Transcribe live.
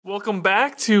Welcome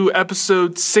back to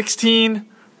episode 16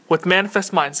 with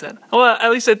Manifest Mindset. Well, at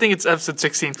least I think it's episode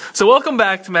 16. So welcome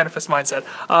back to Manifest Mindset.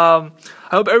 I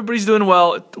hope everybody's doing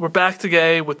well. We're back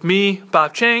today with me,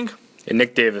 Bob Chang. And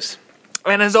Nick Davis.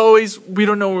 And as always, we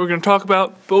don't know what we're going to talk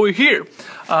about, but we're here.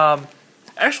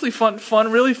 Actually,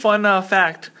 really fun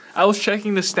fact. I was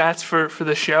checking the stats for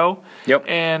the show. Yep.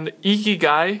 And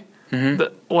Ikigai,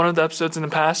 one of the episodes in the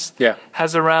past,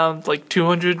 has around like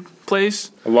 200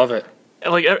 plays. I love it.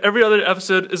 And like every other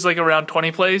episode is like around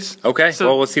 20 plays. Okay, so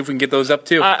well, let's see if we can get those up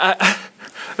too.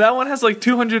 That one has like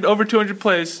over 200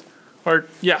 plays.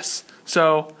 Yes.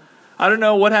 So I don't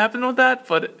know what happened with that,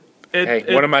 but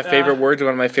one of my favorite words,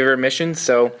 one of my favorite missions.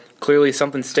 So clearly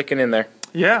something's sticking in there.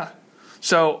 Yeah.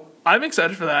 So I'm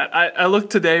excited for that. I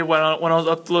looked today when I was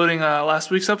uploading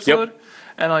last week's episode,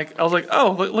 and I was like,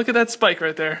 oh, look at that spike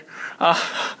right there.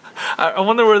 I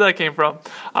wonder where that came from.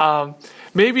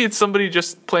 Maybe it's somebody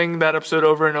just playing that episode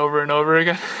over and over and over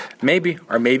again. Maybe.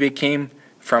 Or maybe it came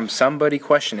from somebody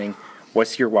questioning,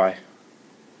 what's your why?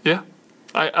 Yeah,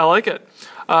 I like it.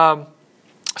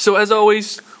 So as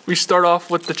always, we start off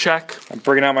with the check. I'm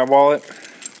bringing out my wallet,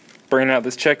 bringing out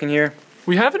this check in here.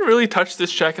 We haven't really touched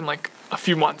this check in like a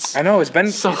few months. I know, it's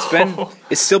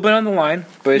still been on the line,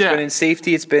 but it's been in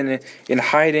safety, it's been in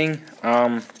hiding,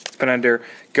 it's been under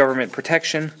government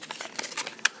protection.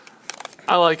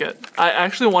 I like it. I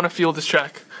actually want to feel this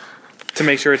check. To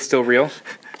make sure it's still real?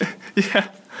 Yeah.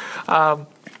 I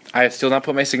have still not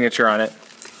put my signature on it.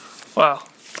 Wow.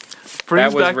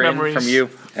 Brings that was back written memories. From you.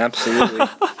 Absolutely.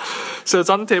 So it's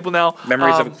on the table now.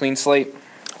 Memories of a clean slate.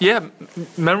 Yeah,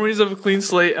 memories of a clean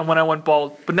slate and when I went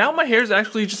bald. But now my hair is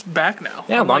actually just back now.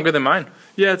 Yeah, longer than mine.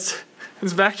 Yeah, it's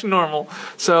back to normal.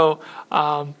 So,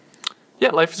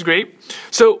 life is great.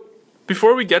 So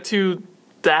before we get to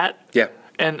that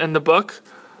and the book,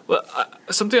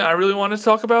 something I really wanted to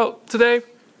talk about today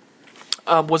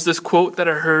was this quote that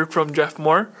I heard from Jeff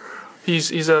Moore.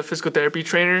 He's a physical therapy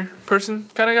trainer person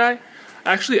kind of guy.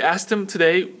 I actually asked him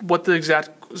today what the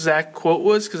exact quote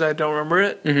was because I don't remember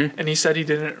it, and he said he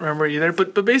didn't remember it either.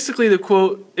 But basically the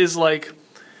quote is like,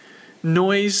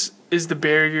 noise is the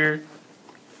barrier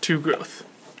to growth.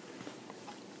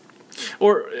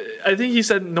 Or I think he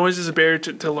said noise is a barrier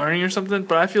to learning or something,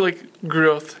 but I feel like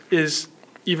growth is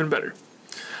even better.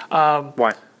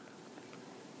 Why?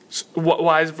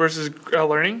 Why versus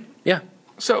learning? Yeah.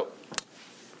 So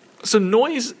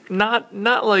noise, not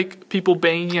like people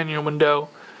banging on your window,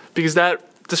 because that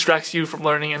distracts you from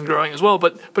learning and growing as well.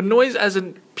 But noise as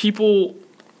in people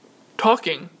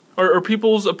talking or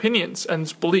people's opinions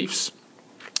and beliefs,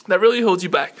 that really holds you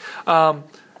back. A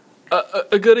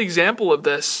good example of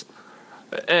this,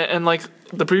 and like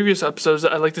the previous episodes,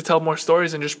 I like to tell more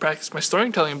stories and just practice my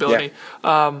storytelling ability.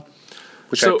 Yeah.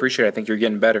 Which I appreciate. I think you're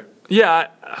getting better. Yeah,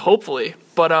 hopefully.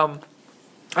 But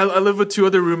I live with two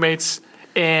other roommates,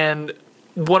 and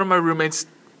one of my roommates,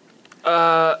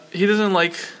 he doesn't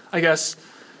like, I guess,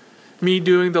 me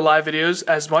doing the live videos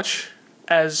as much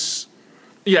as,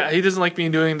 he doesn't like me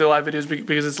doing the live videos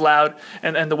because it's loud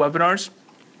and the webinars.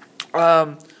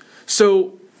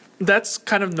 So that's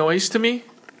kind of noise to me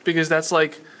because that's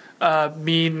like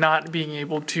me not being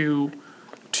able to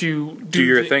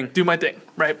do my thing,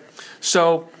 right?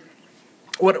 So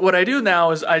what I do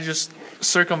now is I just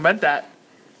circumvent that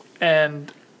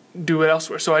and do it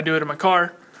elsewhere. So I do it in my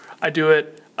car. I do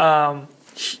it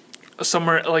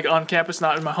somewhere like on campus,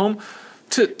 not in my home.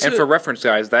 And for reference,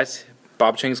 guys, that's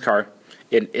Bob Chang's car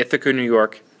in Ithaca, New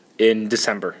York in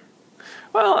December.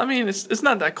 Well, I mean, it's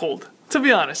not that cold. To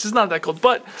be honest, it's not that cold.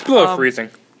 But it's below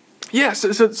freezing. Yeah,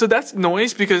 so that's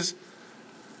noise because,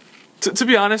 to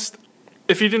be honest,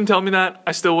 if you didn't tell me that,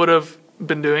 I still would have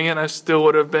been doing it. I still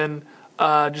would have been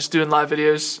just doing live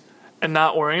videos and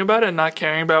not worrying about it and not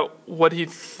caring about what he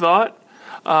thought.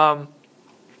 But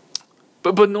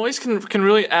noise can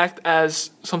really act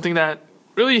as something that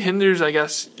really hinders, I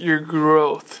guess, your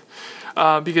growth.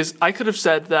 Because I could have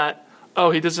said that,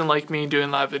 oh, he doesn't like me doing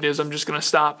live videos. I'm just going to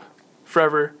stop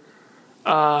forever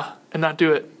and not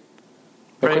do it.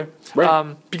 Right? Okay.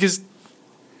 Right. Because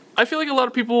I feel like a lot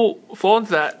of people fall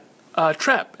into that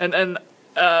trap. And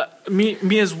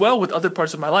me as well with other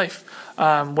parts of my life.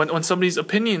 When somebody's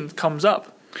opinion comes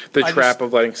up. The trap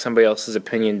of letting somebody else's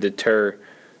opinion deter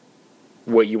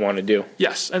what you want to do.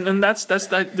 Yes, and that's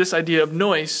this idea of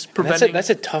noise preventing. That's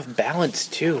a tough balance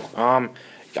too.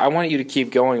 I want you to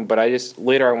keep going, but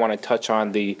later I want to touch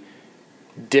on the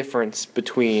difference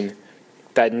between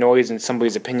that noise and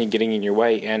somebody's opinion getting in your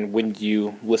way and when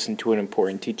you listen to an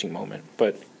important teaching moment.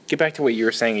 But get back to what you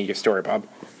were saying in your story, Bob.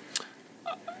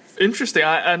 Interesting.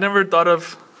 I never thought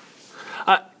of.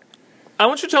 I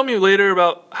want you to tell me later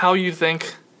about how you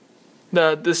think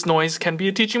this noise can be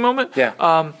a teaching moment.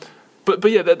 Yeah. But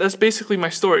yeah, that's basically my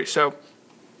story. So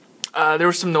there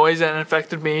was some noise and it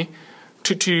affected me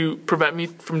to prevent me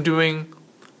from doing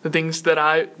the things that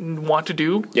I want to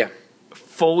do. Yeah.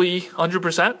 Fully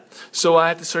 100%. So I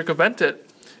had to circumvent it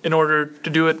in order to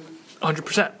do it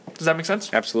 100%. Does that make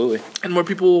sense? Absolutely. And where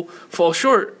people fall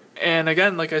short, and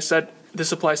again, like I said,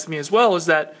 this applies to me as well, is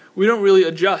that we don't really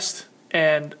adjust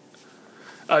and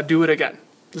do it again.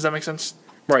 Does that make sense?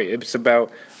 Right. It's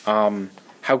about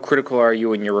how critical are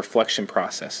you in your reflection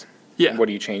process? Yeah. What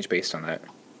do you change based on that?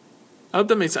 I hope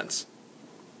that made sense.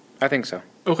 I think so.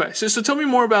 Okay. So tell me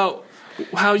more about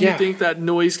how you think that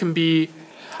noise can be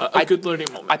a good learning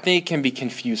moment. I think it can be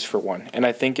confused for one. And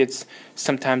I think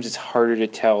sometimes it's harder to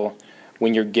tell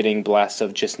when you're getting blasts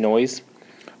of just noise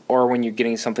or when you're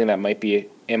getting something that might be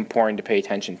important to pay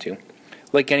attention to.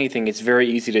 Like anything, it's very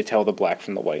easy to tell the black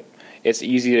from the white. It's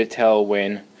easy to tell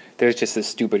when there's just this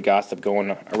stupid gossip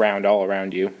going around all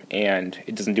around you and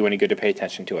it doesn't do any good to pay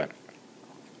attention to it.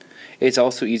 It's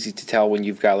also easy to tell when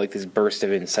you've got like this burst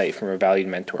of insight from a valued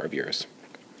mentor of yours.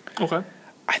 Okay.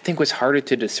 I think what's harder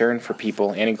to discern for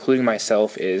people, and including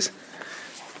myself, is,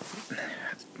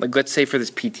 like, let's say for this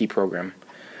PT program,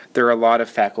 there are a lot of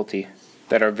faculty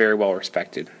that are very well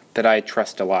respected, that I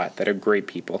trust a lot, that are great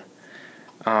people,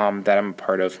 that I'm a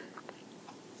part of.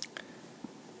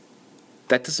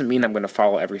 That doesn't mean I'm going to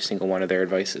follow every single one of their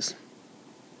advices.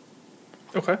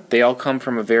 Okay. They all come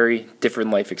from a very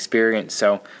different life experience,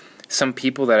 so some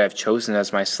people that I've chosen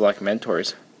as my select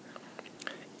mentors,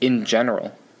 in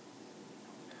general,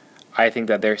 I think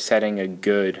that they're setting a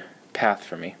good path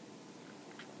for me.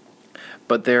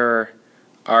 But there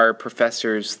are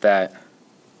professors that,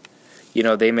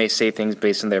 they may say things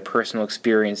based on their personal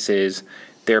experiences,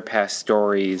 their past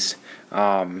stories,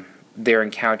 their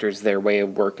encounters, their way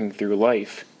of working through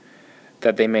life,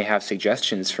 that they may have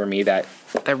suggestions for me that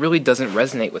really doesn't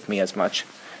resonate with me as much.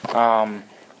 And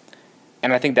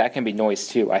I think that can be noise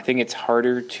too. I think it's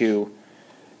harder to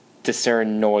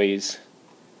discern noise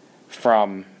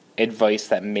from advice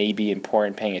that may be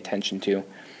important paying attention to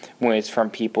when it's from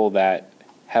people that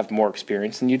have more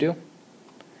experience than you do.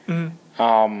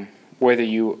 Mm-hmm. Whether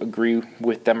you agree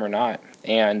with them or not.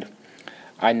 And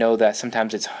I know that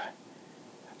sometimes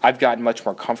I've gotten much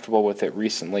more comfortable with it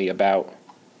recently about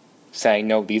saying,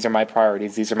 no, these are my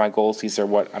priorities, these are my goals, these are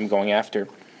what I'm going after.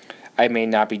 I may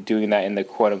not be doing that in the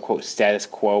quote-unquote status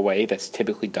quo way that's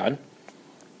typically done.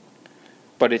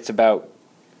 But it's about,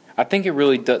 I think it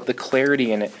really, the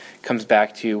clarity in it comes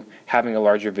back to having a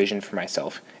larger vision for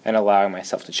myself and allowing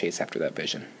myself to chase after that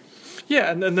vision.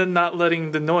 Yeah, and then not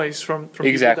letting the noise from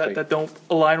exactly. people that don't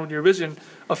align with your vision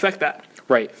affect that.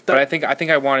 Right, but I think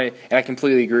I wanted, and I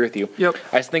completely agree with you. Yep.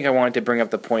 I just think I wanted to bring up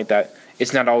the point that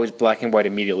it's not always black and white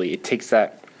immediately. It takes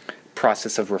that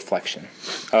process of reflection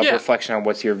on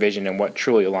what's your vision and what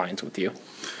truly aligns with you.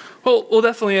 Well,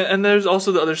 definitely, and there's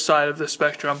also the other side of the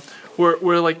spectrum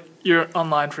where like you're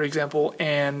online, for example,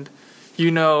 and you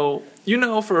know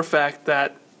for a fact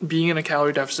that being in a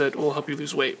calorie deficit will help you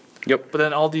lose weight. Yep. But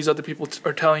then all these other people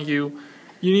are telling you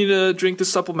need to drink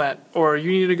this supplement, or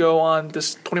you need to go on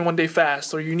this 21-day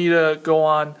fast, or you need to go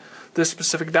on this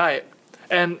specific diet.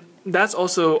 And that's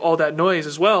also all that noise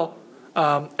as well,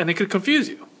 and it could confuse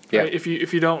you. Yeah. Right?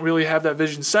 If you don't really have that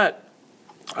vision set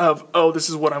of, this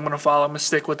is what I'm going to follow, I'm going to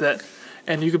stick with it,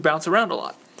 and you could bounce around a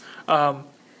lot. I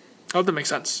hope that makes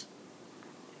sense.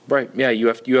 Right, yeah, you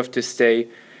have to stay,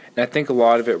 and I think a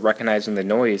lot of it, recognizing the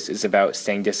noise, is about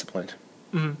staying disciplined.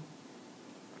 Mm-hmm.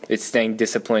 It's staying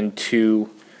disciplined to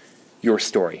your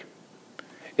story.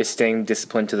 It's staying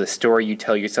disciplined to the story you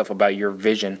tell yourself about your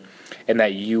vision and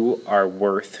that you are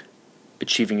worth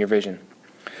achieving your vision.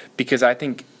 Because I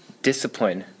think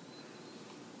discipline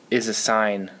is a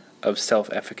sign of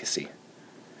self-efficacy.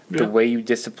 Yeah. The way you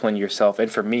discipline yourself,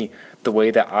 and for me, the way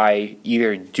that I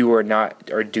either do or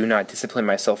do not discipline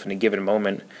myself in a given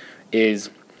moment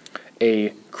is a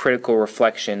critical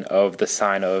reflection of the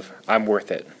sign of I'm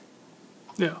worth it.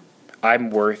 Yeah. I'm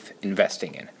worth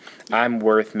investing in. I'm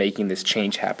worth making this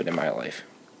change happen in my life.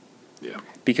 Yeah.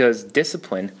 Because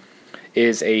discipline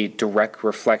is a direct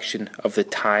reflection of the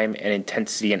time and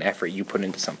intensity and effort you put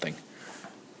into something,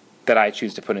 that I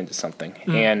choose to put into something.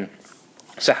 Mm. And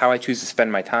so how I choose to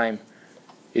spend my time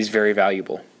is very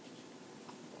valuable.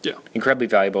 Yeah. Incredibly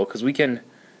valuable, because we can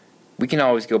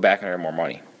always go back and earn more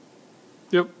money.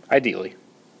 Yep. Ideally.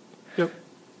 Yep.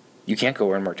 You can't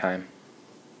go earn more time.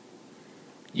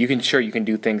 You can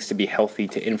do things to be healthy,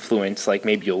 to influence, like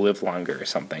maybe you'll live longer or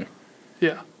something.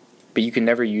 Yeah. But you can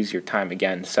never use your time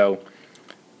again. So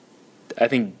I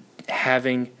think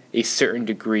having a certain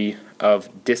degree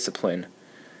of discipline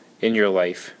in your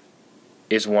life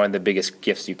is one of the biggest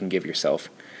gifts you can give yourself.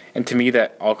 And to me,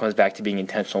 that all comes back to being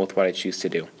intentional with what I choose to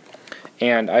do.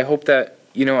 And I hope that,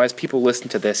 as people listen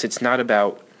to this, it's not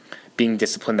about being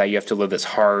disciplined, that you have to live this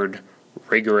hard,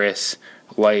 rigorous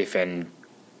life and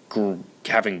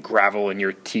having gravel in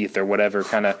your teeth or whatever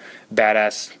kind of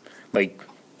badass,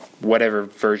 whatever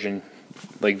vision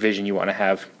you want to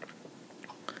have.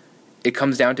 It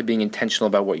comes down to being intentional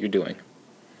about what you're doing.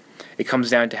 It comes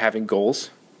down to having goals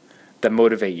that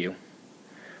motivate you,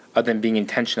 other than being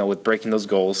intentional with breaking those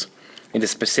goals into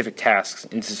specific tasks,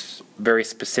 into very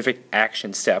specific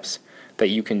action steps that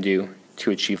you can do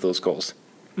to achieve those goals.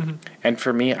 Mm-hmm. And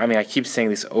for me, I keep saying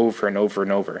this over and over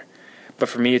and over, but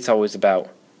for me it's always about,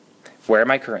 where am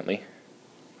I currently?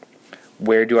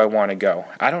 Where do I want to go?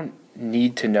 I don't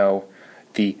need to know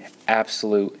the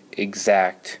absolute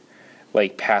exact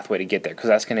pathway to get there, because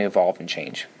that's going to evolve and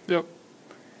change. Yep.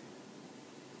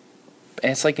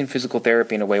 And it's like in physical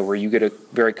therapy in a way where you get a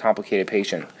very complicated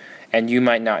patient and you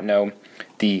might not know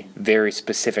the very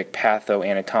specific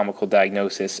pathoanatomical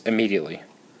diagnosis immediately.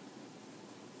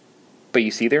 But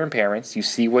you see their impairments, you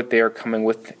see what they're coming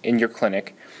with in your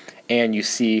clinic, and you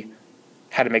see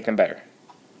how to make them better.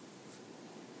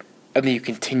 And then you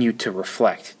continue to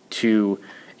reflect, to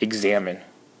examine,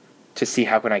 to see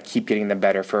how can I keep getting them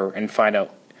better and find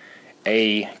out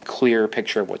a clearer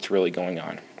picture of what's really going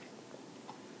on.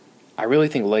 I really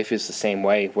think life is the same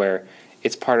way, where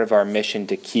it's part of our mission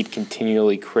to keep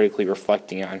continually critically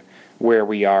reflecting on where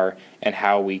we are and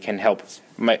how we can help.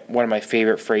 One of my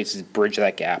favorite phrases is bridge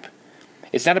that gap.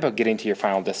 It's not about getting to your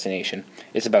final destination.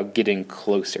 It's about getting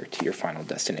closer to your final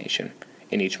destination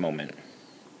in each moment.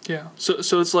 Yeah. So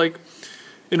it's like,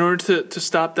 in order to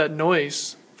stop that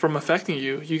noise from affecting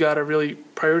you, you got to really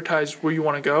prioritize where you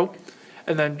want to go,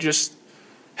 and then just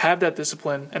have that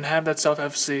discipline and have that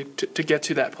self-efficacy to get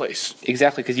to that place.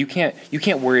 Exactly, because you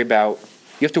can't worry about,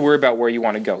 you have to worry about where you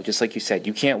want to go, just like you said.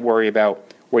 You can't worry about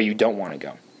where you don't want to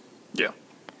go. Yeah.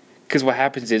 Because what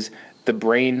happens is the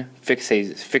brain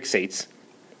fixates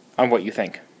on what you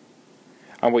think,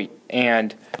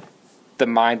 and the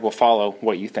mind will follow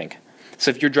what you think.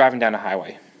 So if you're driving down a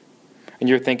highway and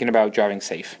you're thinking about driving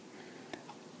safe,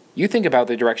 you think about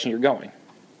the direction you're going.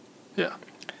 Yeah.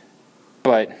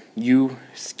 But you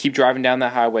keep driving down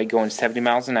that highway going 70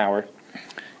 miles an hour,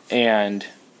 and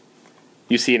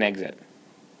you see an exit.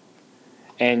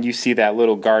 And you see that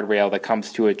little guardrail that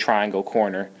comes to a triangle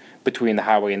corner between the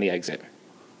highway and the exit,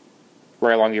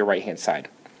 right along your right-hand side.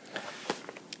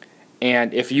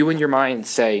 And if you in your mind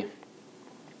say,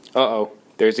 uh-oh,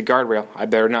 there's a guardrail, I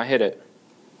better not hit it.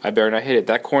 I better not hit it.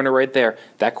 That corner right there,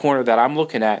 that corner that I'm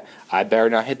looking at, I better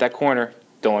not hit that corner.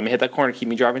 Don't let me hit that corner. Keep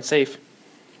me driving safe.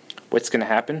 What's going to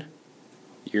happen?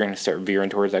 You're going to start veering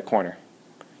towards that corner.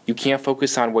 You can't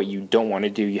focus on what you don't want to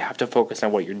do. You have to focus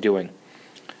on what you're doing.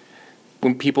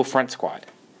 When people front squat,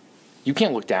 you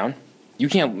can't look down. You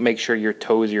can't make sure your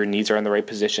toes or your knees are in the right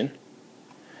position.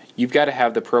 You've got to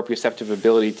have the proprioceptive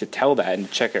ability to tell that and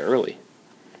to check it early.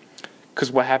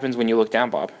 Because what happens when you look down,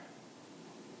 Bob?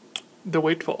 The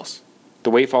weight falls. The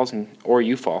weight falls, or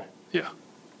you fall. Yeah.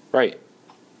 Right.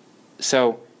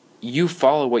 So you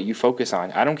follow what you focus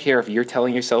on. I don't care if you're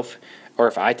telling yourself, or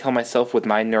if I tell myself with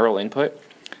my neural input,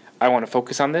 I want to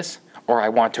focus on this, or I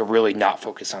want to really not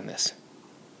focus on this.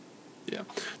 Yeah.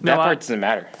 That part doesn't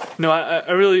matter. No,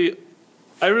 I really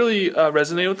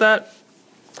resonate with that.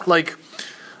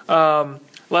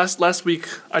 Last week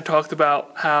I talked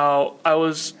about how I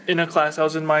was in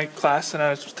my class, and I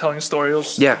was telling a story. It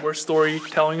was the worst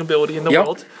storytelling ability in the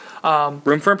world.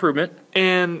 Room for improvement.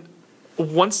 And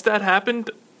once that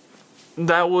happened,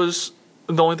 that was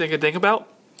the only thing I could think about,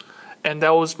 and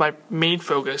that was my main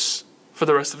focus for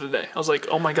the rest of the day. I was like,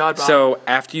 oh my God, Bob. So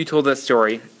after you told that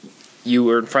story, you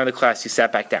were in front of the class, you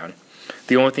sat back down.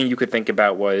 The only thing you could think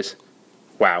about was,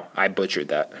 wow, I butchered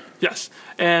that. Yes,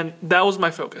 and that was my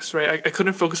focus, right? I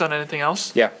couldn't focus on anything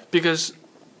else. Yeah. Because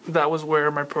that was where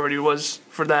my priority was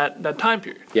for that time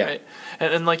period. Yeah. Right?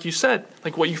 And like you said,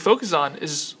 what you focus on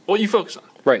is what you focus on.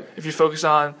 Right. If you focus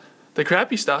on the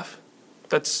crappy stuff,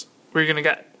 that's where you're gonna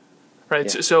get.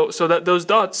 Right. Yeah. So that those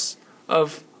dots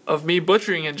of me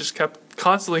butchering it just kept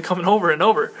constantly coming over and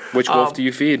over. Which wolf do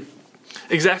you feed?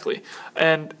 Exactly.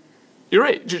 And you're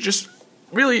right. Just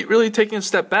really, really taking a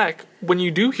step back when you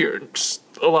do hear just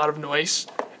a lot of noise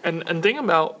and think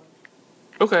about,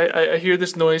 okay, I hear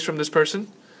this noise from this person.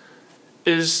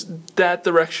 Is that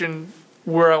direction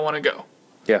where I want to go?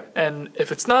 Yeah. And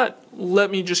if it's not, let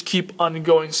me just keep on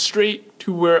going straight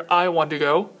to where I want to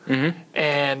go,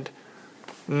 and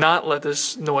not let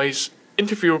this noise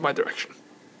interfere with my direction.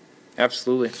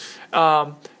 Absolutely.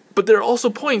 But there are also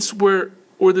points where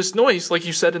or this noise, like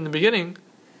you said in the beginning,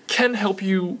 can help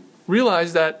you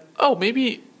realize that, oh,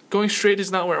 maybe going straight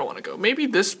is not where I want to go. Maybe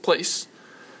this place,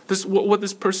 what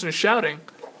this person is shouting,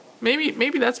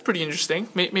 maybe that's pretty interesting.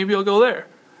 Maybe I'll go there.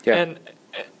 Yeah.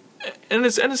 And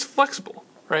it's flexible,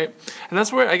 right? And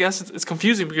that's where I guess it's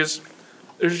confusing, because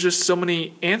there's just so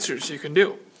many answers you can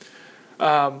do,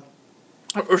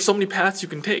 or so many paths you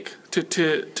can take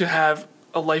to have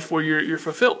a life where you're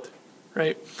fulfilled,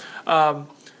 right?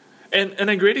 And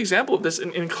a great example of this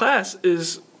in class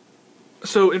is,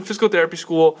 so in physical therapy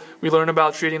school, we learn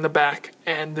about treating the back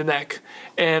and the neck.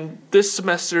 And this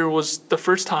semester was the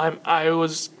first time I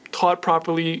was taught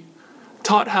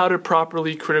how to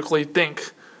properly critically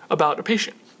think about a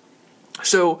patient.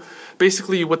 So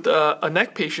basically with a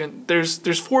neck patient,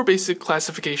 there's 4 basic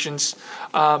classifications.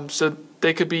 So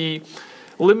they could be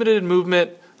limited in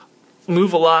movement,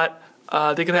 move a lot.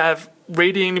 They could have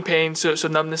radiating pain, so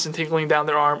numbness and tingling down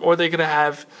their arm, or they could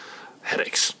have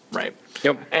headaches, right?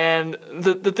 Yep. And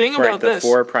the thing about this,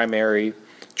 4 primary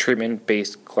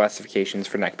treatment-based classifications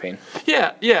for neck pain.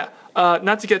 Yeah.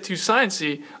 Not to get too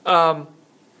sciencey,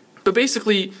 but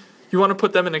basically you want to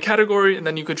put them in a category, and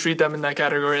then you could treat them in that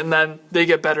category, and then they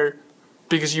get better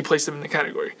because you place them in the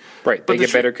category. Right. They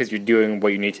get better because you're doing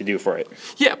what you need to do for it.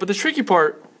 Yeah, but the tricky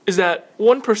part is that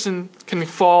one person can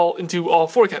fall into all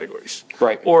 4 categories.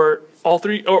 Right. Or all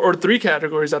 3, or 3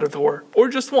 categories out of 4, or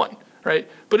just 1, right?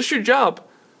 But it's your job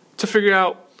to figure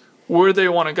out where they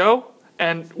want to go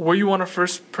and where you want to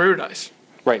first prioritize.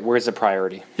 Right. Where's the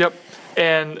priority? Yep.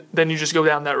 And then you just go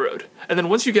down that road. And then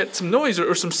once you get some noise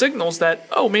or some signals that,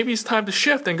 oh, maybe it's time to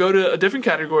shift and go to a different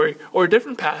category or a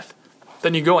different path,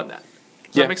 then you go on that.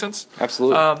 Does that make sense?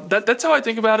 Absolutely. That's how I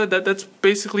think about it. That's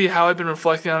basically how I've been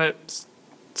reflecting on it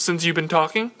since you've been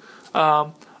talking.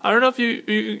 I don't know if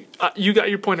you got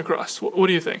your point across. What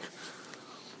do you think?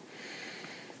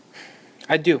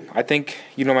 I do. I think,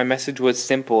 my message was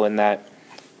simple in that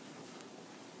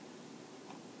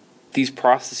these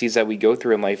processes that we go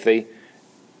through in life,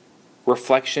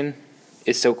 reflection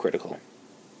is so critical.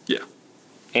 Yeah.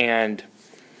 And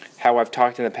how I've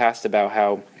talked in the past about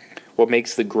how what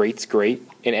makes the greats great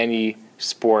in any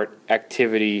sport,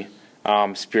 activity,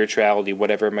 spirituality,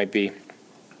 whatever it might be,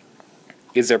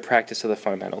 is their practice of the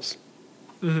fundamentals.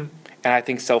 Mm-hmm. And I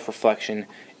think self-reflection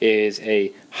is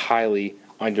a highly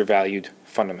undervalued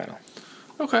fundamental.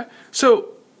 Okay. So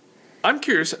I'm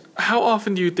curious, how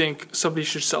often do you think somebody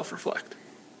should self-reflect?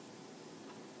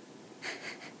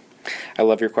 I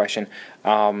love your question,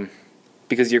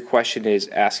 because your question is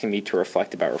asking me to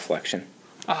reflect about reflection.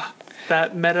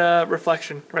 That meta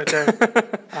reflection right there.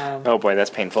 Oh boy, that's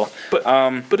painful.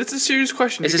 But it's a serious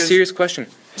question. It's a serious question.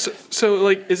 So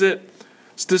like,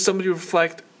 does somebody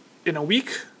reflect in a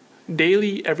week,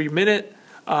 daily, every minute?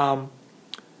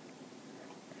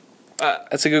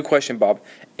 That's a good question, Bob.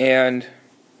 And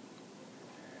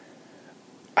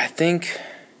I think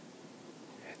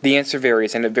the answer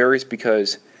varies, and it varies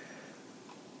because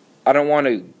I don't want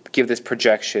to give this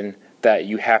projection that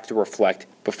you have to reflect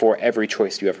before every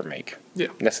choice you ever make,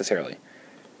 necessarily.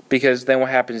 Because then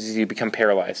what happens is you become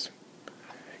paralyzed.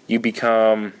 You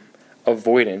become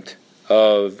avoidant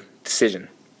of decision.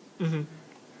 Mm-hmm.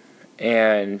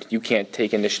 And you can't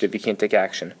take initiative, you can't take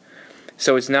action.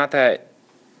 So it's not that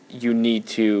you need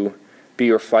to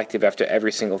be reflective after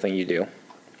every single thing you do.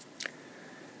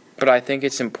 But I think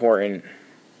it's important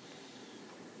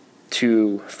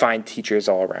to find teachers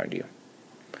all around you.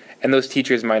 And those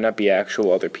teachers might not be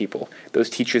actual other people. Those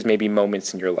teachers may be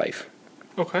moments in your life.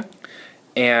 Okay.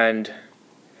 And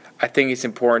I think it's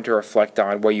important to reflect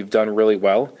on what you've done really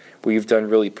well, what you've done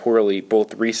really poorly,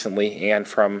 both recently and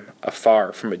from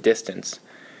afar, from a distance,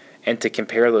 and to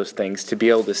compare those things, to be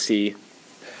able to see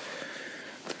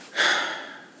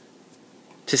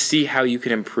how you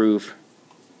can improve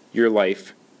your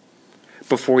life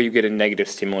before you get a negative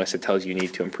stimulus that tells you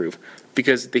need to improve.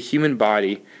 Because the human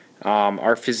body,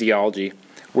 our physiology,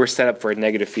 we're set up for a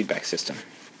negative feedback system.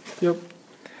 Yep.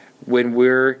 When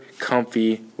we're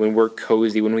comfy, when we're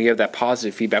cozy, when we have that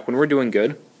positive feedback, when we're doing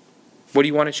good, what do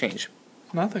you want to change?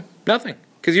 Nothing. Nothing.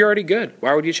 Because you're already good.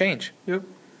 Why would you change? Yep.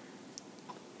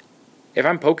 If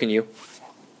I'm poking you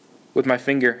with my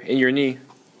finger in your knee,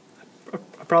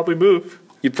 I'd probably move.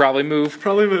 You'd probably move.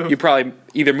 You'd probably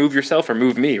either move yourself or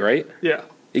move me, right? Yeah.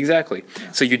 Exactly.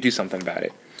 Yeah. So you do something about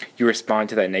it. You respond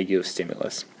to that negative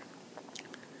stimulus.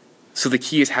 So the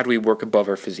key is, how do we work above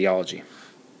our physiology?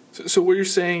 So what you're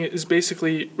saying is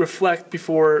basically reflect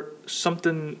before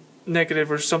something negative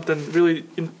or something really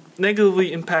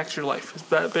negatively impacts your life. Is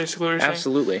that basically what you're saying?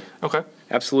 Absolutely. Okay.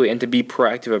 Absolutely, and to be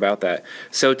proactive about that.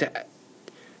 So to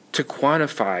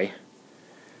quantify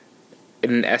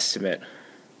an estimate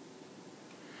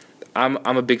I'm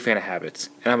a big fan of habits,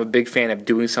 and I'm a big fan of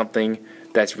doing something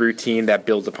that's routine that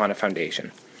builds upon a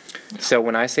foundation. So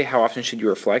when I say how often should you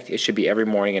reflect, it should be every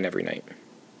morning and every night.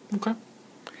 Okay.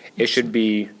 It should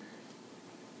be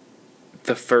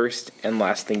the first and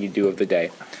last thing you do of the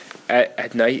day.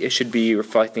 At night, it should be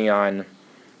reflecting on,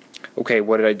 okay,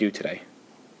 what did I do today?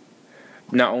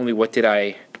 Not only what did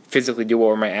I physically do, what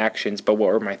were my actions, but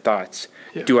what were my thoughts?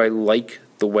 Yeah. Do I like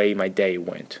the way my day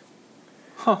went?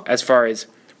 As far as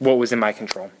what was in my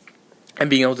control. And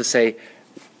being able to say,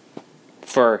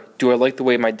 do I like the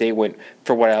way my day went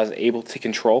for what I was able to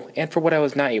control and for what I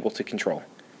was not able to control?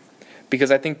 Because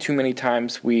I think too many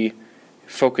times we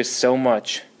focus so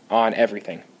much on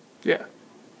everything. Yeah.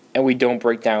 And we don't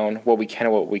break down what we can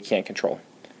and what we can't control.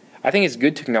 I think it's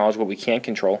good to acknowledge what we can't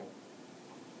control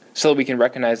so that we can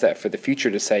recognize that for the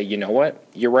future to say, you know what,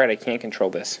 you're right, I can't control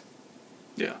this.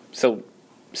 Yeah. So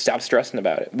stop stressing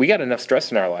about it. We got enough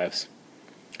stress in our lives.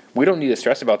 We don't need to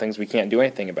stress about things we can't do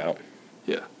anything about.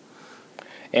 Yeah.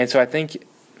 And so I think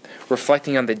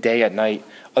reflecting on the day at night,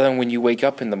 other than when you wake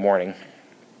up in the morning,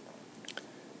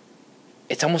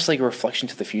 it's almost like a reflection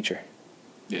to the future.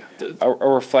 Yeah. A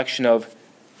reflection of,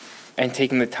 and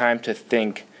taking the time to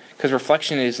think, because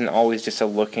reflection isn't always just a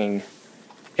looking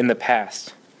in the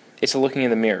past. It's a looking in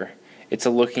the mirror. It's a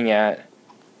looking at,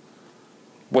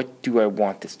 what do I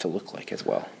want this to look like as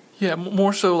well? Yeah,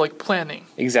 more so like planning.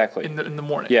 Exactly. In the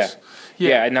mornings.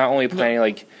 Yeah, and not only planning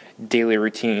like daily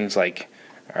routines, like,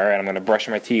 all right, I'm going to brush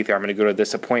my teeth, or I'm going to go to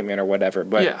this appointment or whatever,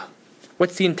 but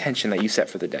what's the intention that you set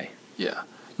for the day? Yeah.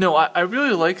 No, I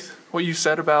really liked what you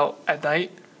said about at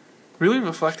night, really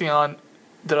reflecting on,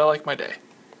 did I like my day?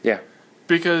 Yeah.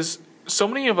 Because so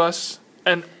many of us,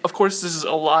 and of course this is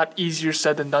a lot easier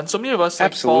said than done, so many of us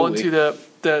like fall into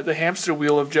the hamster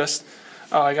wheel of just,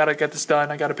 oh, I got to get this done,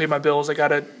 I got to pay my bills, I got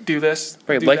to do this.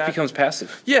 Right, life becomes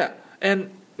passive. Yeah, and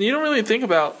you don't really think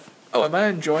about, oh, am I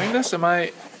enjoying this? Am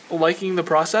I liking the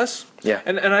process? Yeah.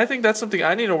 And I think that's something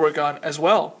I need to work on as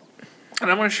well. And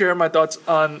I'm going to share my thoughts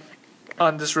on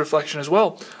this reflection as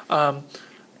well.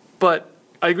 But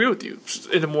I agree with you.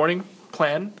 In the morning,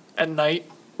 plan. At night,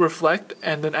 reflect.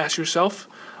 And then ask yourself,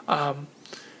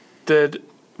 did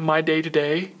my day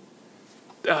today,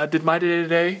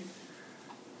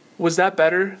 was that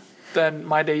better than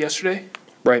my day yesterday?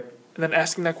 Right. And then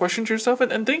asking that question to yourself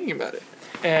and thinking about it.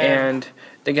 And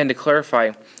again, to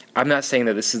clarify, I'm not saying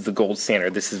that this is the gold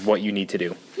standard. This is what you need to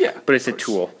do. Yeah. But it's a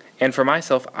tool. And for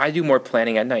myself, I do more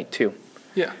planning at night too.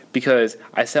 Yeah. Because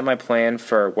I set my plan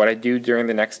for what I do during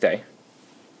the next day.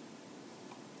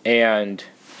 And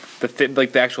the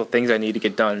actual things I need to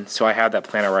get done, so I have that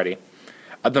plan already.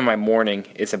 Other than my morning,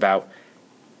 it's about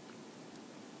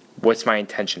what's my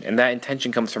intention. And that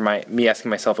intention comes from me asking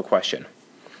myself a question.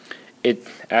 It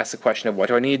asks the question of what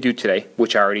do I need to do today,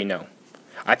 which I already know.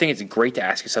 I think it's great to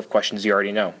ask yourself questions you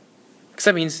already know. Because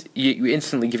that means you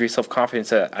instantly give yourself confidence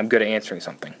that I'm good at answering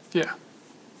something. Yeah.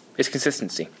 It's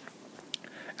consistency.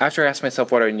 After I ask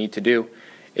myself what I need to do,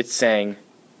 it's saying,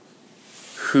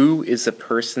 who is the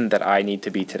person that I need to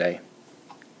be today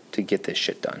to get this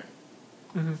shit done?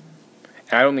 Mm-hmm.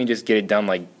 And I don't mean just get it done,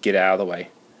 like get it out of the way,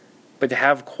 but to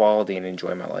have quality and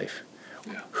enjoy my life.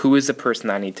 Yeah. Who is the person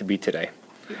I need to be today?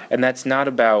 Yeah. And that's not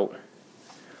about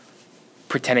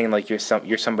pretending like you're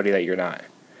somebody that you're not.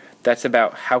 That's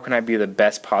about how can I be the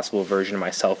best possible version of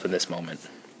myself in this moment.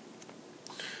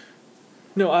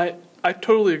 No, I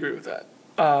totally agree with that.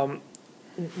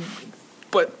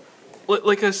 But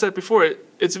like I said before,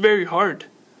 it's very hard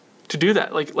to do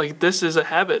that. Like this is a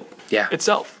habit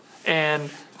itself. And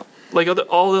like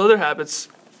all the other habits,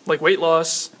 like weight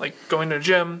loss, like going to the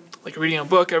gym, like reading a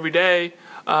book every day,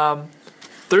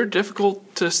 they're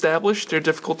difficult to establish, they're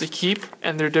difficult to keep,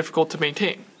 and they're difficult to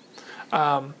maintain.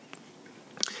 And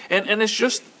it's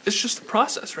just a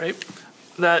process, right?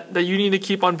 That you need to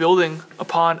keep on building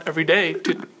upon every day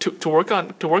to work on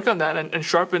that and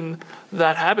sharpen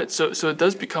that habit so it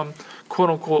does become quote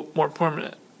unquote more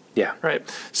permanent. Yeah. Right.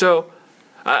 So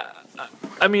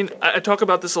I mean I talk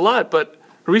about this a lot, but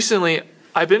recently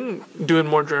I've been doing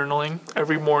more journaling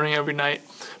every morning, every night.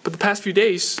 But the past few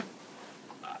days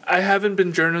I haven't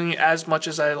been journaling as much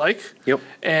as I like. Yep.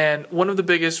 And one of the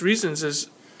biggest reasons is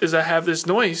I have this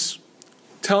noise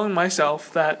telling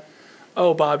myself that,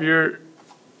 oh, Bob,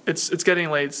 it's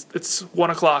getting late. It's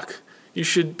 1:00. You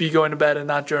should be going to bed and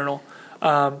not journal.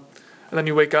 And then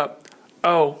you wake up.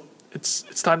 Oh, it's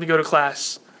time to go to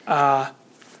class.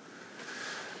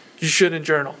 You shouldn't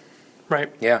journal,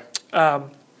 right? Yeah.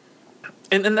 And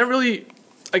that really,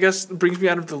 I guess, brings me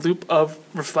out of the loop of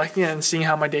reflecting and seeing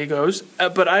how my day goes.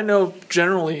 But I know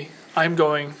generally I am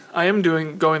going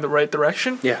the right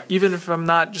direction. Yeah. Even if I'm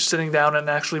not just sitting down and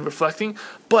actually reflecting,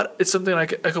 but it's something I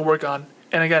could work on.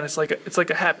 And again, it's like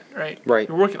a habit, right? Right.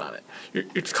 You're working on it. You're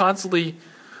constantly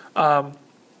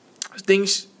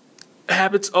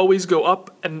habits always go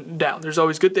up and down. There's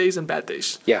always good days and bad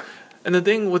days. Yeah. And the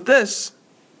thing with this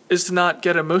is to not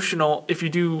get emotional if you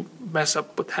do mess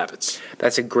up with habits.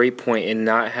 That's a great point in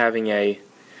not having a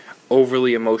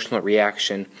overly emotional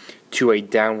reaction to a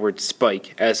downward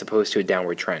spike as opposed to a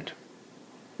downward trend.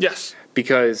 Yes.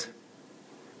 Because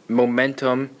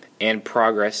momentum and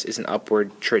progress is an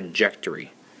upward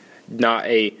trajectory, not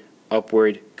a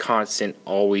upward, constant,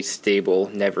 always stable,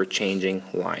 never changing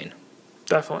line.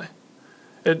 Definitely.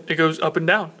 It goes up and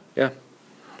down. Yeah.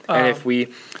 And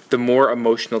the more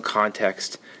emotional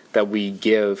context that we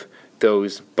give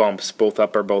those bumps, both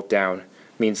up or both down,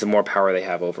 means the more power they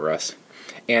have over us.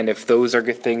 And if those are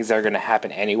good things that are going to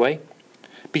happen anyway,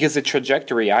 because the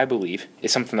trajectory, I believe,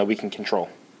 is something that we can control.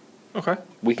 Okay.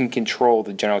 We can control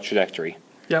the general trajectory.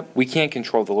 Yep. We can't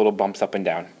control the little bumps up and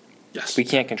down. Yes. We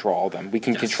can't control all of them. We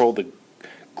can control the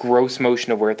gross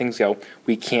motion of where things go.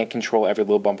 We can't control every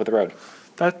little bump of the road.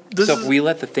 If we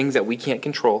let the things that we can't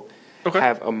control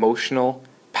have emotional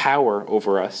power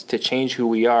over us to change who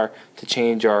we are, to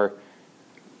change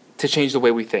the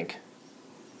way we think,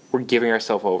 we're giving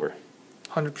ourselves over.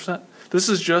 100%. This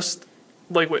is just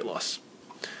like weight loss.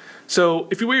 So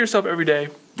if you weigh yourself every day,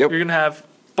 you're going to have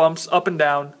bumps up and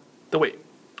down the weight.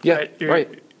 Yeah,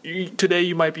 right. Today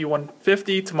you might be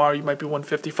 150, tomorrow you might be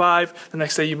 155, the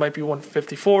next day you might be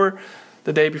 154,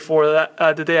 the day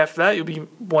after that you'll be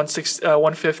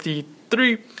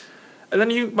 153, and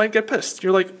then you might get pissed.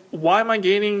 You're like, why am I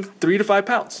gaining 3 to 5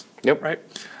 pounds? Yep. Right?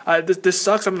 This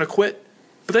sucks, I'm going to quit.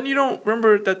 But then you don't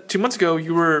remember that 2 months ago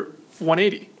you were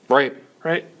 180. Right.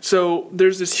 Right? So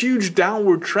there's this huge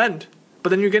downward trend, but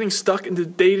then you're getting stuck into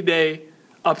day-to-day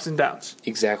ups and downs.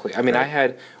 Exactly. I mean, I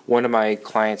had one of my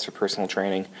clients for personal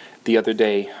training the other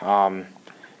day.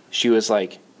 She was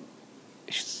like,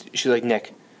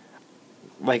 Nick,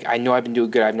 like, I know I've been doing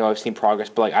good. I know I've seen progress,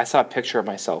 but like, I saw a picture of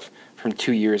myself from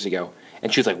 2 years ago,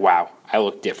 and she was like, wow, I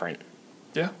look different.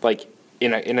 Yeah. Like,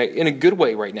 in a good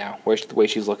way right now, the way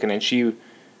she's looking, and she's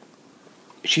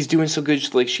doing so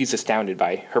good. Like, she's astounded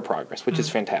by her progress, which is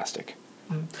fantastic.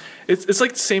 It's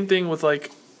like the same thing with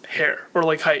like hair or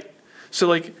like height. So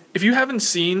like if you haven't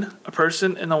seen a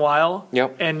person in a while,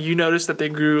 and you notice that they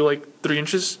grew like 3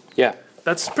 inches,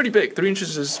 that's pretty big. 3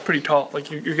 inches is pretty tall. Like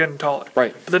you're getting taller.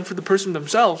 Right. But then for the person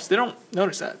themselves, they don't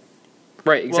notice that.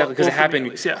 Right. Exactly. Because it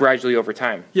happened gradually over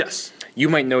time. Yes. You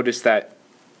might notice that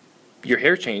your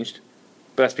hair changed,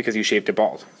 but that's because you shaved it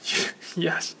bald.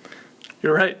 Yes.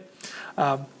 You're right.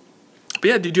 But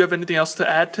yeah, did you have anything else to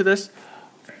add to this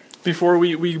before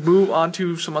we move on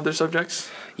to some other subjects?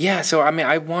 Yeah, so I mean,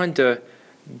 I wanted to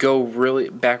go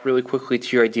back really quickly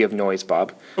to your idea of noise,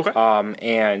 Bob. Okay.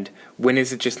 And when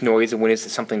is it just noise and when is it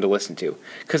something to listen to?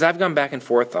 Because I've gone back and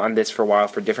forth on this for a while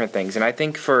for different things, and I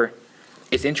think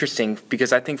it's interesting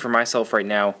because I think for myself right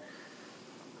now,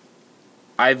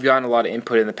 I've gotten a lot of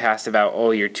input in the past about,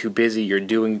 oh, you're too busy, you're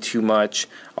doing too much,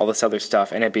 all this other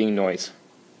stuff, and it being noise.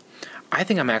 I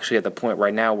think I'm actually at the point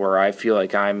right now where I feel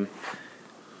like I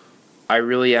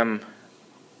really am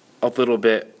a little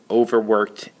bit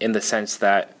overworked in the sense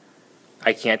that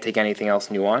I can't take anything else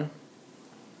new on.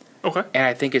 Okay. And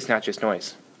I think it's not just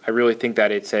noise. I really think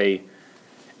that it's a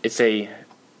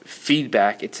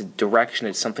feedback, it's a direction,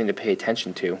 it's something to pay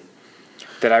attention to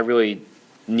that I really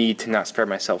need to not spread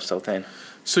myself so thin.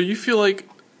 So you feel like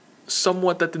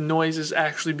somewhat that the noise is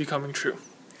actually becoming true.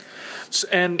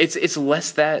 And it's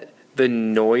less that the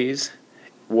noise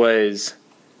was,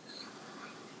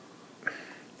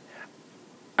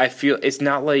 I feel it's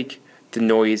not like the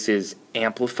noise is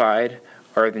amplified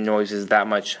or the noise is that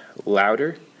much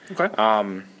louder.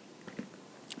 Okay.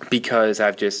 Because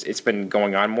it's been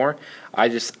going on more. I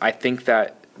think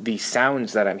that the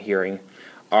sounds that I'm hearing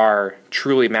are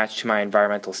truly matched to my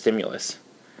environmental stimulus.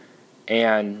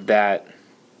 And that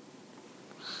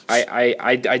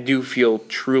I do feel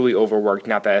truly overworked,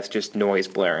 not that it's just noise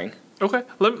blaring. Okay.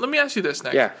 Let me ask you this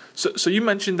next. Yeah. So you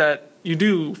mentioned that you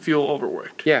do feel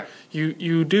overworked. Yeah.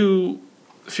 You do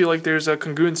feel like there's a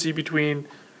congruency between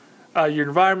your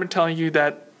environment telling you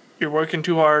that you're working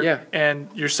too hard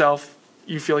and yourself,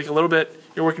 you feel like a little bit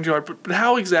you're working too hard. But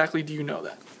how exactly do you know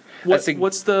that?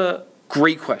 What's the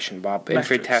great question, Bob, and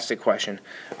fantastic question.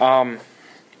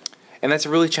 And that's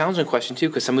a really challenging question too,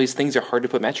 because some of these things are hard to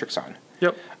put metrics on.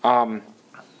 Yep.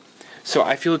 So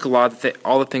I feel like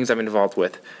all the things I'm involved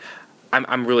with,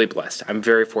 I'm really blessed. I'm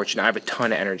very fortunate. I have a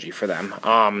ton of energy for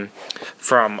them.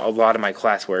 From a lot of my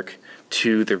classwork,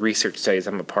 to the research studies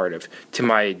I'm a part of, to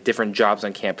my different jobs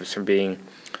on campus, from being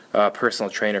a personal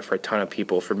trainer for a ton of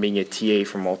people, from being a TA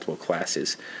for multiple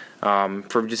classes,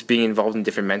 from just being involved in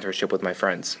different mentorship with my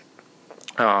friends,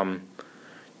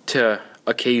 to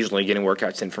occasionally getting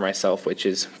workouts in for myself, which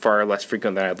is far less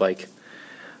frequent than I'd like.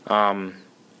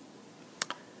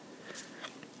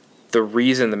 The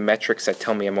reason the metrics that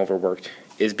tell me I'm overworked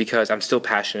is because I'm still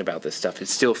passionate about this stuff. It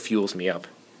still fuels me up.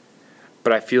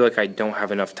 But I feel like I don't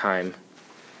have enough time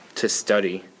to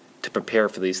study, to prepare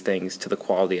for these things to the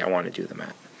quality I want to do them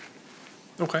at.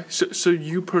 Okay, so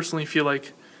you personally feel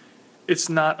like it's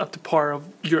not up to par of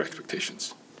your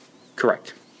expectations?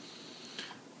 Correct.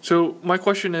 So my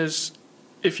question is,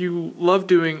 if you love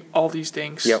doing all these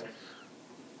things, yep,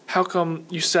 how come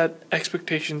you set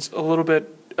expectations a little bit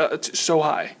so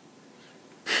high?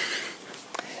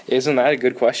 Isn't that a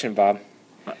good question, Bob?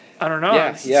 I don't know.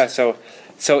 Yeah.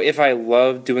 So if I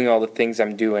love doing all the things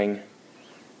I'm doing,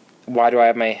 why do I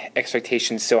have my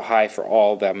expectations so high for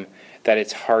all of them that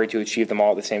it's hard to achieve them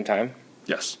all at the same time?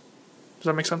 Yes. Does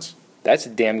that make sense? That's a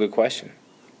damn good question.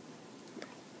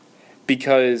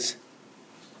 Because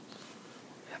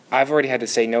I've already had to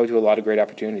say no to a lot of great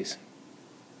opportunities.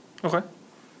 Okay.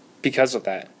 Because of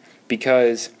that.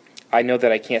 Because I know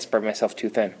that I can't spread myself too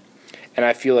thin. And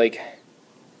I feel like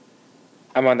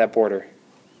I'm on that border.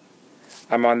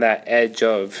 I'm on that edge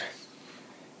of,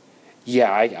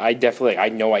 I definitely, I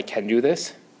know I can do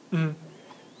this. Mm-hmm.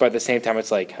 But at the same time,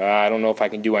 it's like, I don't know if I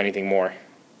can do anything more.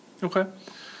 Okay.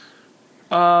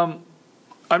 I'm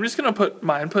just going to put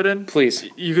my input in. Please.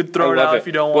 You could throw it out if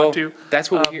you don't want to. That's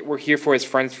what we're here for as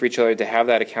friends for each other, to have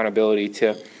that accountability,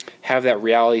 to have that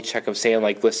reality check of saying,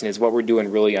 like, listen, is what we're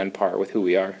doing really on par with who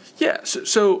we are? Yeah.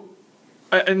 So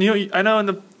I know in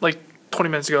the, 20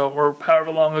 minutes ago or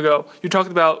however long ago, you talked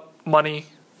about money,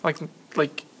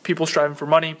 like people striving for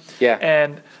money. Yeah.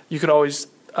 And you could always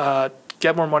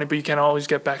get more money, but you can't always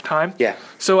get back time. Yeah.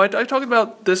 So I talked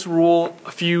about this rule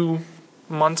a few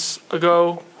months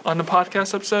ago on the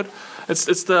podcast episode.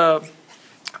 It's the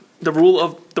rule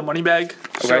of the money bag.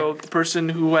 Okay. So the person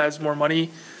who has more money,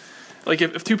 like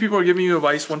if two people are giving you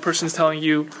advice, one person's telling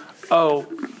you,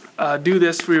 do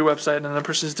this for your website, and another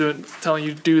person's telling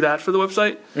you do that for the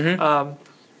website. Mm-hmm.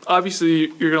 Obviously,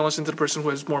 you're going to listen to the person who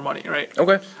has more money, right?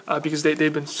 Okay. Because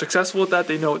they've been successful at that.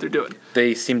 They know what they're doing.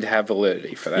 They seem to have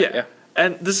validity for that. Yeah.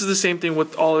 And this is the same thing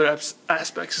with all other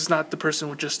aspects. It's not the person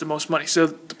with just the most money. So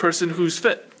the person who's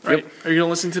fit, right? Yep. Are you going to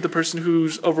listen to the person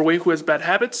who's overweight, who has bad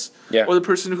habits? Yeah. Or the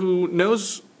person who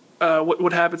knows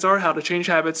what habits are, how to change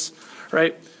habits,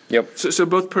 right? Yep. So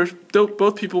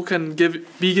both people can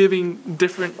be giving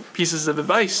different pieces of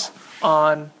advice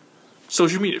on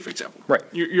social media, for example. Right.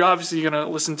 You're obviously going to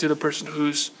listen to the person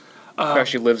who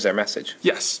actually lives their message.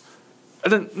 Yes.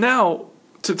 And then now,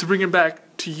 to bring it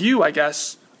back to you, I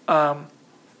guess,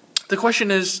 the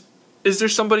question is there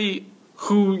somebody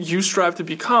who you strive to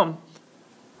become?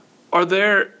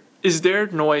 Is their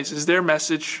noise, is their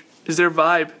message, is their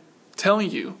vibe telling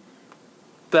you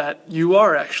that you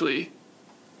are actually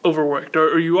overworked,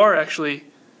 or you are actually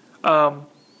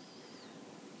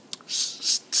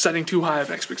setting too high of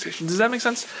expectations? Does that make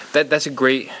sense? That's a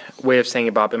great way of saying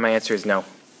it, Bob, and my answer is no.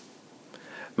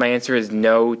 My answer is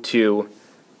no to,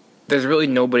 there's really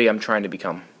nobody I'm trying to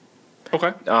become.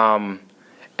 Okay. And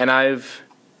I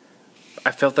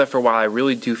felt that for a while. I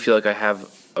really do feel like I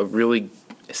have a really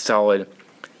solid,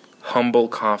 humble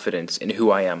confidence in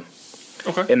who I am.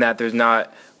 Okay. In that there's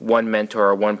not one mentor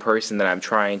or one person that I'm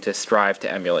trying to strive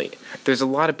to emulate. There's a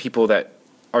lot of people that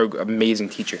are amazing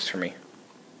teachers for me.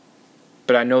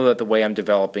 But I know that the way I'm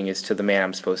developing is to the man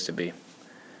I'm supposed to be.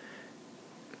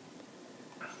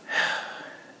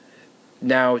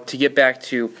 Now, to get back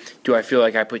to, do I feel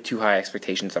like I put too high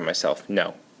expectations on myself?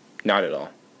 No, not at all.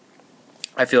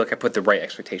 I feel like I put the right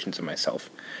expectations on myself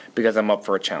because I'm up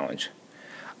for a challenge.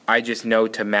 I just know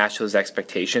to match those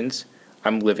expectations,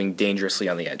 I'm living dangerously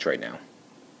on the edge right now.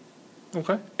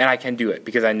 Okay. And I can do it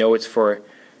because I know it's for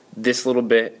this little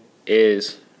bit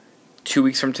is 2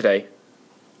 weeks from today.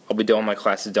 I'll be done with my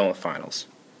classes, done with finals.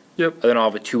 Yep. And then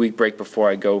I'll have a 2-week break before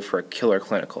I go for a killer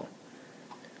clinical.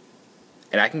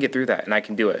 And I can get through that, and I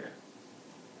can do it.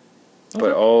 Okay.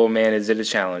 But, oh, man, is it a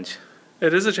challenge.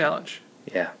 It is a challenge.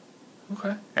 Yeah.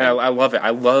 Okay. And I love it. I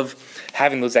love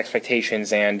having those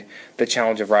expectations and the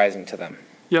challenge of rising to them.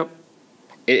 Yep.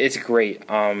 It's great.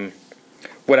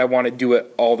 Would I want to do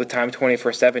it all the time,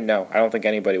 24/7? No, I don't think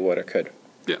anybody would or could.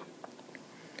 Yeah.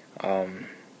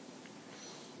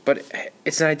 But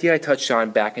it's an idea I touched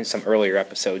on back in some earlier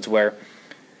episodes where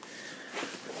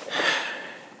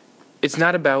it's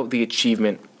not about the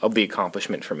achievement of the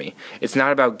accomplishment for me. It's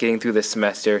not about getting through this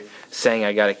semester, saying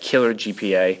I got a killer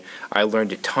GPA. I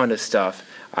learned a ton of stuff.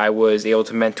 I was able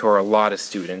to mentor a lot of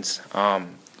students. All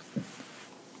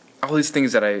these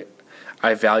things that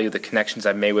I value, the connections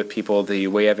I've made with people, the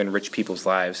way I've enriched people's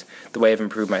lives, the way I've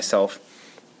improved myself.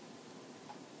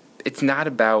 It's not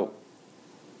about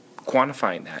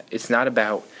quantifying that. It's not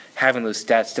about having those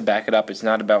stats to back it up. It's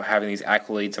not about having these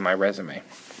accolades on my resume.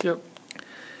 Yep.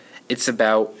 It's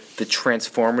about the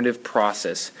transformative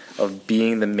process of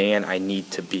being the man I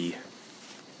need to be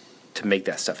to make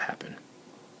that stuff happen.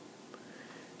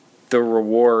 The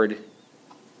reward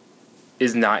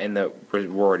is not in the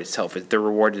reward itself. The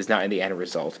reward is not in the end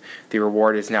result. The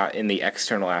reward is not in the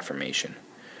external affirmation.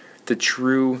 The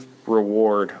true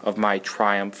reward of my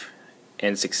triumph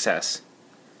and success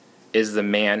is the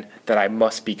man that I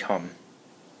must become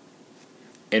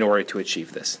in order to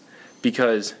achieve this.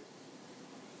 Because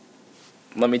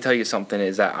let me tell you something,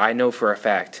 is that I know for a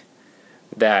fact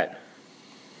that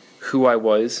who I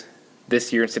was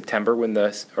this year in September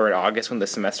or in August when the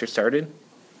semester started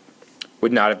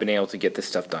would not have been able to get this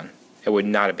stuff done. I would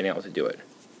not have been able to do it.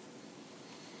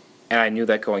 And I knew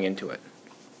that going into it.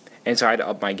 And so I had to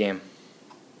up my game.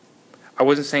 I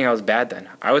wasn't saying I was bad then.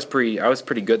 I was pretty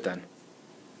good then.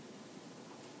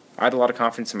 I had a lot of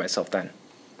confidence in myself then.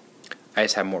 I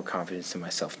just have more confidence in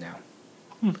myself now.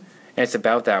 And it's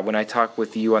about that. When I talked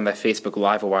with you on that Facebook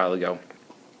Live a while ago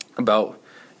about,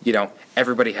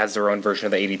 everybody has their own version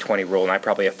of the 80-20 rule, and I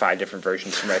probably have 5 different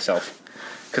versions for myself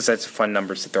because that's fun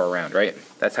numbers to throw around, right?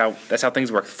 That's how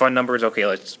things work. Fun numbers, okay,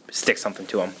 let's stick something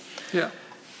to them. Yeah.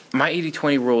 My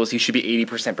 80-20 rule is you should be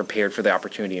 80% prepared for the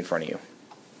opportunity in front of you.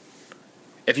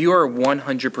 If you are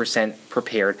 100%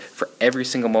 prepared for every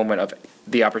single moment of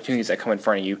the opportunities that come in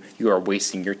front of you, you are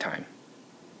wasting your time.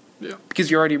 Yeah. Because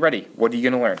you're already ready. What are you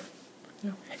going to learn?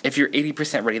 Yeah. If you're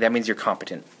 80% ready, that means you're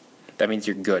competent. That means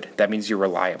you're good. That means you're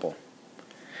reliable.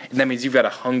 And that means you've got a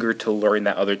hunger to learn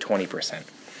that other 20%.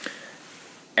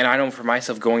 And I know for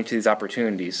myself going to these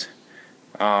opportunities,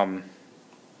 I'm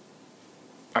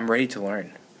ready to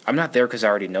learn. I'm not there because I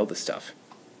already know the stuff.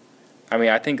 I mean,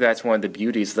 I think that's one of the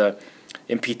beauties.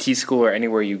 In PT school or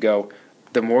anywhere you go,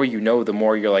 the more you know, the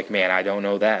more you're like, man, I don't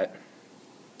know that.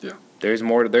 Yeah. There's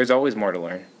always more to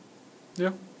learn.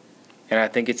 Yeah. And I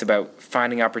think it's about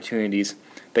finding opportunities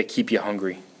that keep you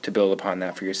hungry to build upon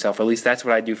that for yourself. At least that's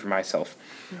what I do for myself.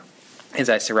 Yeah. Is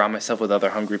I surround myself with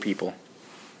other hungry people.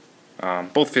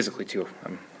 Both physically too.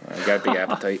 I got a big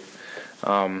appetite.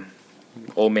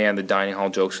 Old man, the dining hall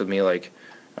jokes with me like,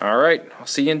 all right, I'll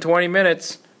see you in 20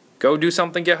 minutes. Go do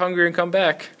something, get hungry, and come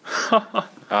back.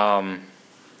 Yeah,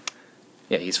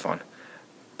 he's fun.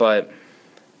 But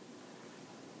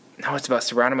now it's about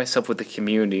surrounding myself with a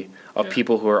community of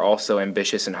people who are also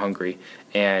ambitious and hungry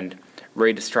and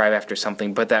ready to strive after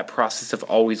something. But that process of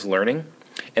always learning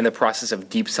and the process of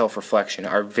deep self-reflection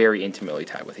are very intimately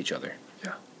tied with each other.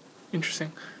 Yeah.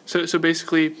 Interesting. So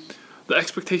basically, the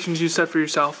expectations you set for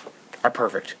yourself are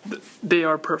perfect. They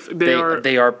are perfect. They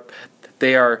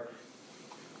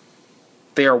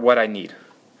are what I need.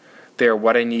 They are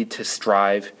what I need to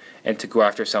strive and to go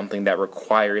after something that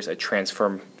requires a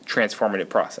transformative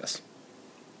process.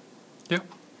 Yeah.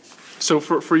 So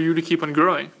for you to keep on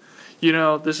growing,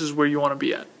 this is where you want to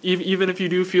be at. Even if you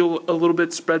do feel a little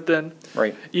bit spread thin,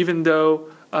 right? Even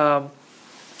though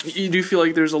you do feel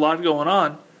like there's a lot going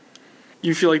on,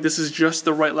 you feel like this is just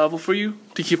the right level for you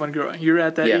to keep on growing. You're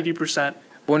at that 80%.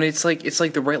 Well, it's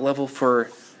like the right level for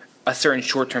a certain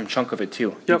short-term chunk of it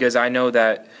too. Yep. Because I know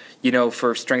that,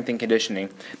 for strength and conditioning,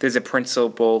 there's a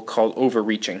principle called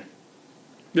overreaching.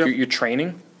 Yep. You're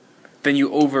training, then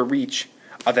you overreach,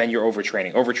 then you're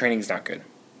overtraining. Overtraining is not good.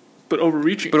 But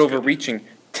overreaching.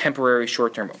 Temporary,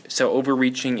 short-term. So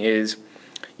overreaching is,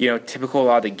 typical. A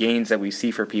lot of the gains that we see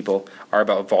for people are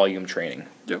about volume training.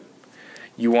 Yep.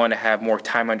 You want to have more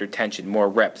time under tension, more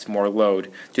reps, more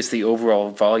load, just the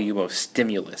overall volume of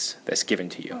stimulus that's given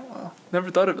to you. Oh, wow. Never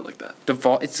thought of it like that.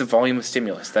 It's the volume of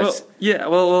stimulus. That's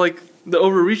like the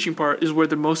overreaching part is where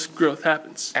the most growth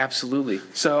happens. Absolutely.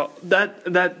 So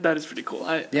that is pretty cool.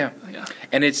 Yeah.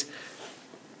 And it's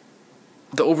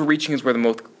the overreaching is where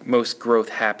the most growth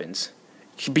happens.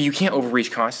 But you can't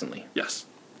overreach constantly. Yes.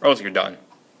 Or else you're done.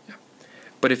 Yeah.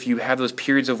 But if you have those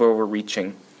periods of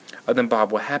overreaching, then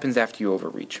Bob, what happens after you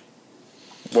overreach?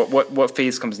 What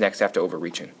phase comes next after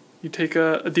overreaching? You take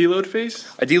a deload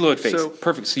phase? A deload phase.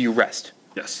 Perfect. So you rest.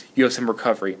 Yes. You have some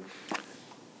recovery.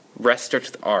 Rest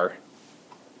starts with R.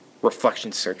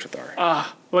 reflection search with R.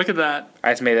 Look at that.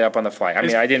 I just made it up on the fly. I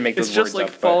mean, I didn't make those words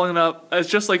up. It's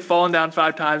just like falling down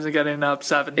 5 times and getting up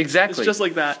 7. Exactly. It's just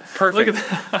like that. Perfect. Look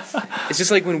at that. It's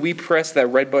just like when we press that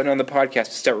red button on the podcast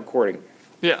to start recording.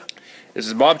 Yeah. This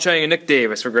is Bob Chang and Nick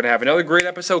Davis. We're going to have another great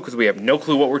episode because we have no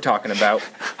clue what we're talking about.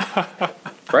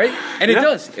 Right? And it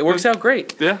does. It works out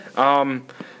great. Yeah.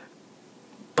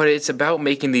 But it's about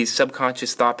making these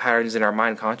subconscious thought patterns in our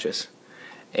mind conscious.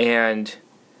 And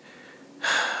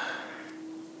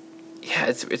yeah,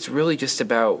 it's really just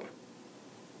about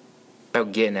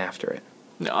getting after it.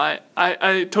 No,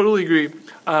 I totally agree.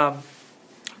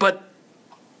 But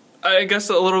I guess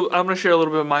I'm going to share a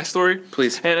little bit of my story.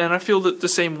 Please. And I feel that the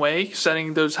same way,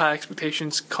 setting those high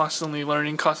expectations, constantly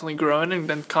learning, constantly growing, and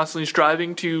then constantly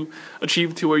striving to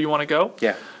achieve to where you want to go.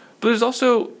 Yeah. But there's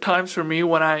also times for me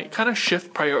when I kind of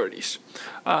shift priorities.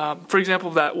 For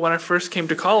example, that when I first came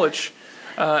to college,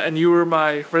 and you were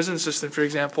my resident assistant, for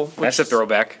example. That's a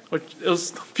throwback. Which it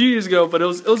was a few years ago, but it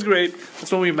was great.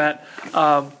 That's when we met.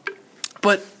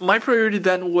 But my priority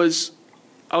then was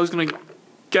I was going to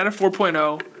get a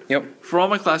 4.0. Yep. For all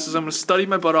my classes, I'm going to study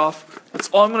my butt off. That's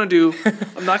all I'm going to do.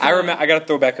 I'm not going I got to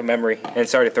throw back a memory, and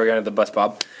sorry to throw you under the bus,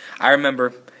 Bob. I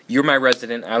remember you were my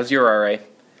resident. I was your RA.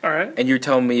 All right. And you were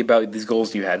telling me about these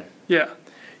goals you had. Yeah.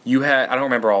 You had, I don't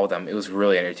remember all of them. It was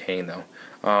really entertaining, though.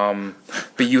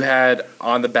 But you had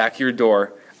on the back of your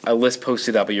door a list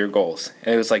posted up of your goals.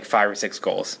 And it was like 5 or 6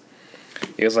 goals.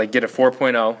 It was like get a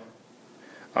 4.0.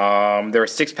 There were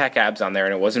 6-pack abs on there,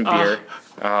 and it wasn't beer.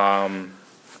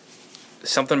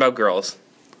 Something about girls.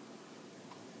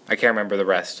 I can't remember the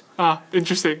rest.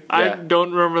 Interesting. Yeah. I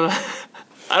don't remember that.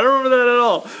 I don't remember that at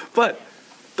all. But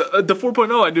the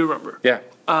 4.0 I do remember. Yeah.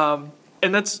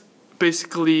 And that's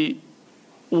basically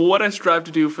what I strive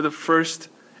to do for the first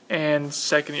and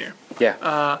second year.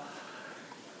 Yeah.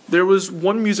 There was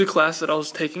one music class that I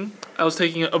was taking. I was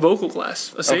taking a vocal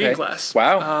class, a singing class.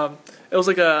 Wow. It was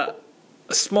like a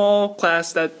small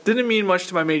class that didn't mean much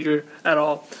to my major at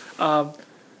all.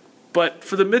 But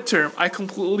for the midterm, I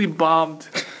completely bombed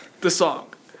the song.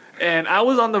 And I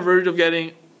was on the verge of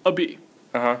getting a B.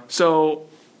 So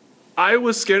I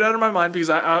was scared out of my mind because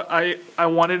I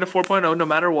wanted a 4.0 no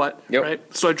matter what. Yep.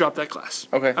 Right? So I dropped that class.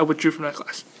 Okay. I withdrew from that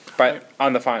class. Right.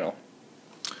 On the final.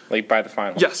 Like by the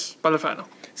final. Yes, by the final.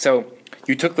 So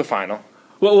you took the final.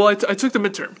 Well, I took the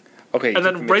midterm. Okay. And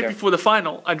then right before the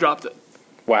final, I dropped it.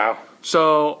 Wow.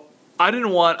 So I didn't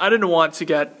want to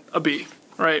get a B,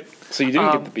 right? So you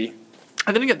didn't get the B.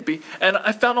 I didn't get the B, and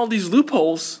I found all these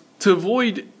loopholes to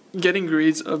avoid getting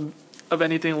grades of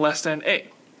anything less than A.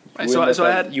 Right?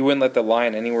 You wouldn't let the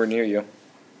line anywhere near you.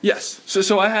 Yes.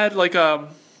 So I had like a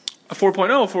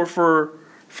 4.0 for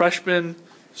freshman,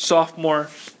 sophomore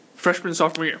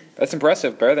year. That's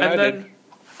impressive. Better than I did.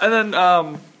 And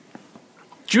then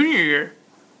junior year,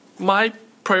 my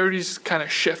priorities kind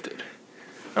of shifted.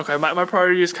 Okay, my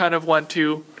priorities kind of went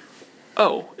to,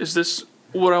 is this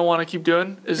what I want to keep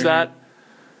doing?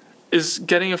 Is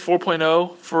getting a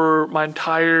 4.0 for my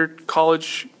entire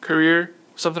college career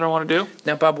something I want to do?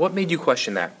 Now, Bob, what made you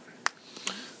question that?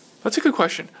 That's a good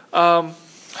question.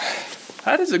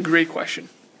 That is a great question.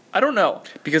 I don't know.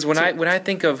 Because when I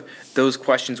think of those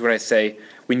questions, I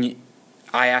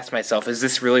ask myself, is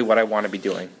this really what I want to be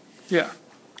doing? Yeah.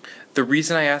 The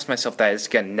reason I ask myself that is,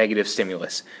 again, negative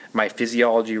stimulus. My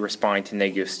physiology responding to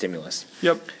negative stimulus.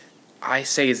 Yep. I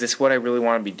say, is this what I really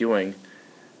want to be doing?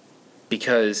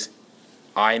 Because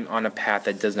I'm on a path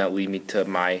that does not lead me to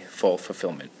my full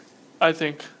fulfillment. I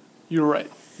think you're right.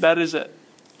 That is it.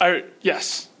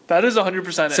 Yes. That is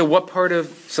 100% it.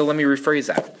 So let me rephrase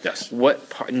that. Yes.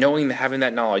 Having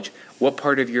that knowledge, what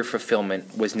part of your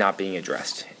fulfillment was not being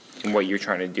addressed in what you're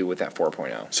trying to do with that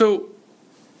 4.0? So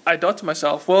I thought to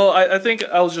myself, well, I think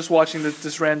I was just watching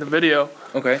this random video.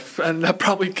 Okay. And that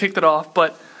probably kicked it off.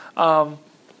 But I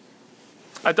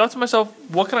thought to myself,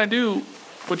 what can I do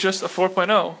with just a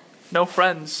 4.0? No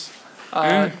friends.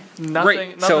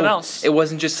 Nothing else. It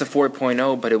wasn't just the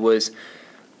 4.0, but it was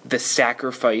the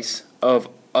sacrifice of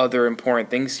other important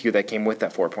things to you that came with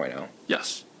that 4.0.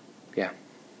 Yes. Yeah.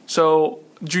 So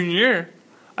junior year,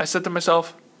 I said to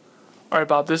myself, all right,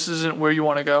 Bob, this isn't where you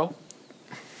want to go.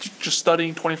 Just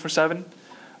studying 24/7.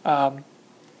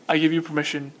 I give you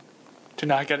permission to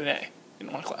not get an A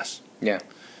in one class. Yeah.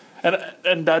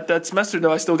 And that semester,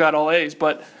 though, I still got all A's.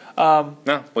 But no,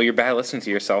 well, you're bad listening to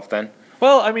yourself then.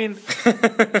 Well, I mean,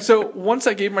 so once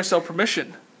I gave myself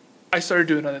permission, I started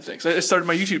doing other things. I started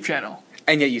my YouTube channel.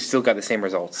 And yet you still got the same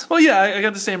results. Well, yeah, I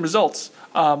got the same results.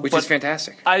 Which is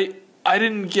fantastic. I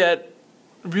didn't get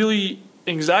really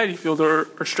anxiety filled or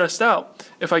stressed out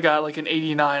if I got like an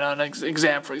 89 on an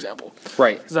exam, for example.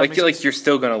 Right. Like you're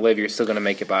still gonna live. You're still gonna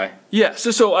make it by. Yeah.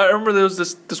 So I remember there was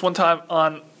this one time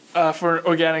on for an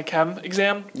organic chem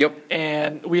exam. Yep.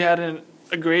 And we had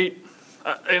a great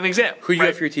an exam. Who you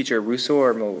have for your teacher, Russo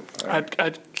or Mo? I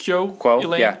had Kyo.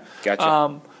 Elaine. Yeah.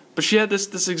 Gotcha. But she had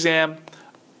this exam,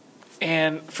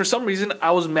 and for some reason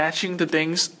I was matching the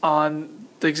things on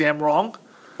the exam wrong.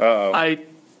 Uh-oh.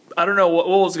 I don't know what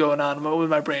was going on with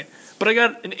my brain, but I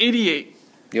got an 88.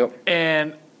 Yep.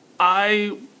 And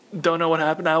I don't know what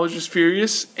happened. I was just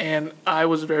furious, and I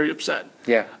was very upset.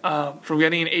 Yeah. From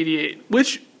getting an 88,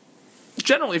 which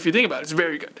generally, if you think about it, it's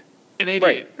very good. An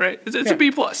 88, right? It's a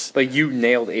B plus. Like you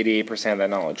nailed 88% of that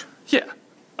knowledge. Yeah.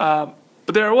 But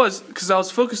there I was, because I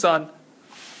was focused on,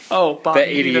 Bob. That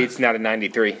 88's not a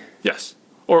 93. Yes.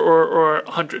 Or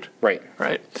 100. Right.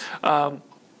 Right.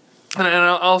 And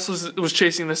I also was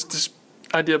chasing this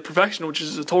idea of perfection, which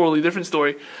is a totally different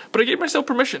story. But I gave myself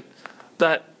permission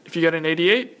that if you get an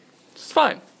 88, it's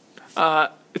fine.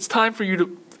 It's time for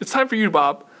you,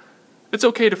 Bob. It's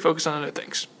okay to focus on other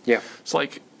things. Yeah. It's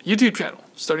like YouTube channel,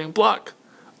 starting a blog,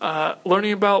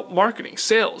 learning about marketing,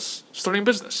 sales, starting a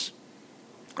business.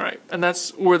 Right. And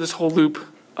that's where this whole loop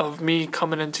of me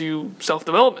coming into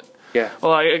self-development. Yeah.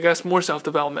 Well, I guess more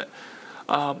self-development.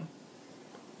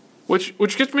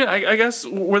 Which gets me, I guess,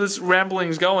 where this rambling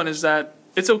is going is that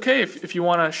it's okay if you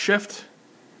want to shift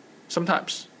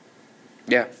sometimes.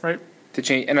 Yeah. Right? To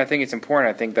change. And I think it's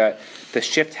important. I think that the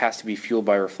shift has to be fueled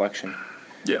by reflection.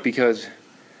 Yeah. Because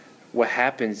what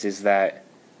happens is that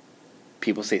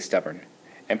people stay stubborn.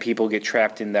 And people get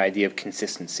trapped in the idea of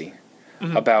consistency.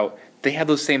 Mm-hmm. About, they have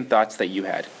those same thoughts that you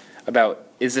had. About,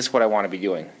 is this what I want to be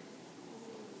doing?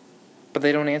 But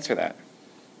they don't answer that.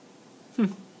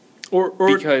 Or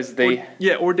because they...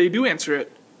 or they do answer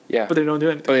it. Yeah. But they don't do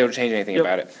anything. But they don't change anything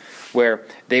about it. Where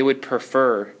they would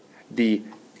prefer the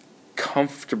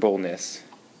comfortableness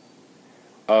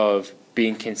of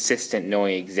being consistent,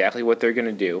 knowing exactly what they're going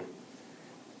to do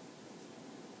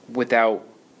without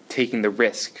taking the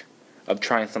risk of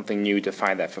trying something new to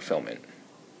find that fulfillment.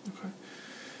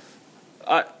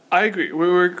 Okay. I agree.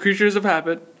 We're creatures of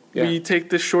habit. Yeah. We take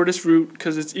the shortest route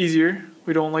because it's easier.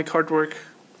 We don't like hard work.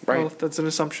 Right. Well, that's an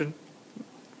assumption.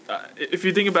 If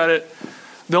you think about it,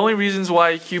 the only reasons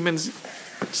why humans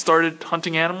started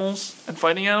hunting animals and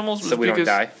fighting animals was so we because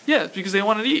don't die. Yeah, it's because they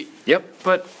wanted to eat. Yep.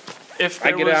 But if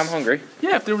there I'm hungry.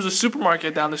 Yeah, if there was a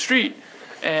supermarket down the street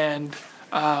and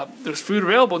there's food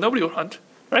available, nobody would hunt,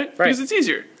 right? Because it's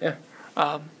easier. Yeah.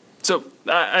 So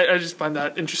I just find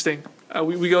that interesting.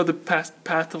 We go the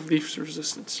path of least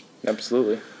resistance.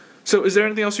 Absolutely. So is there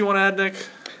anything else you want to add, Nick?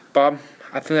 Bob,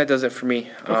 I think that does it for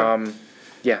me. Okay.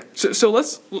 Yeah. So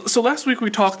last week we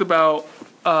talked about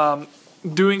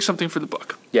doing something for the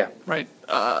book. Yeah. Right.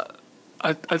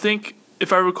 I think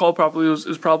if I recall properly, it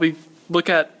was probably look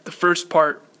at the first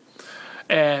part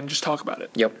and just talk about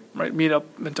it. Yep. Right. Meet up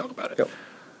and talk about it. Yep.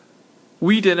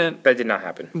 We didn't. That did not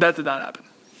happen. That did not happen.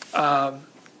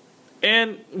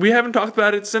 And we haven't talked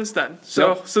about it since then.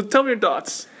 So tell me your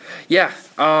thoughts. Yeah.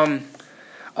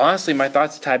 Honestly, my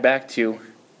thoughts tie back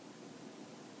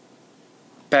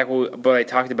what I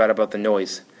talked about the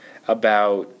noise,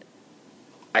 about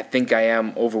I think I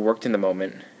am overworked in the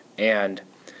moment, and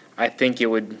I think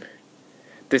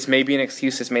this may be an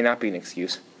excuse, this may not be an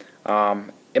excuse.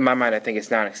 In my mind, I think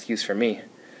it's not an excuse for me,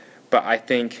 but I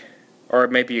think, or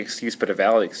it may be an excuse but a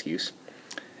valid excuse,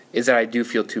 is that I do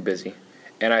feel too busy,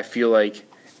 and I feel like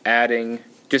adding,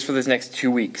 just for this next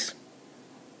 2 weeks,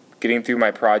 getting through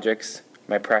my projects,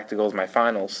 my practicals, my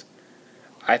finals,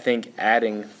 I think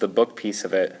adding the book piece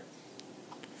of it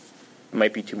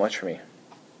might be too much for me.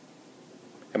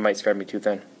 It might spread me too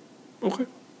thin. Okay.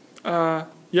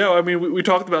 Yeah, I mean, we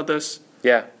talked about this.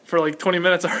 Yeah. For like 20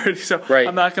 minutes already, so right.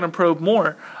 I'm not going to probe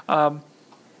more. But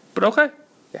okay.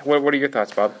 Yeah. What are your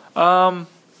thoughts, Bob? I'm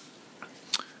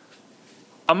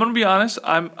going to be honest.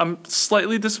 I'm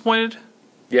slightly disappointed.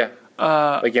 Yeah.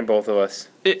 Like in both of us.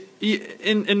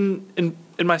 In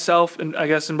myself, and I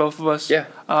guess in both of us. Yeah.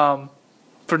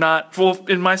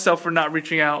 In myself for not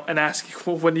reaching out and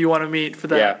asking when do you want to meet for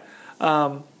that.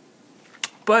 Yeah.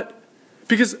 But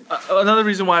because another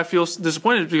reason why I feel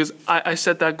disappointed is because I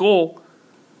set that goal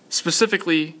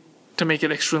specifically to make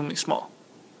it extremely small.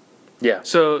 Yeah.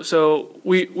 So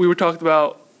we were talking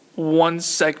about one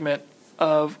segment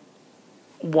of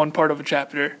one part of a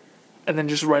chapter, and then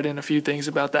just write in a few things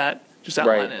about that, just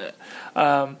outlining it.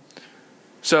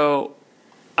 So,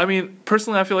 I mean,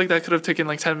 personally, I feel like that could have taken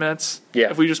like 10 minutes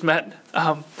if we just met.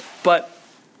 But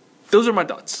those are my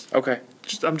thoughts. Okay.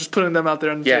 I'm just putting them out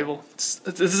there on the table.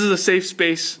 This is a safe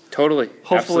space. Totally.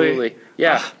 Hopefully. Absolutely.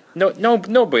 Yeah.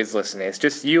 Nobody's listening. It's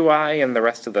just you, I, and the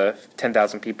rest of the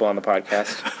 10,000 people on the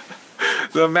podcast.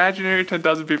 The imaginary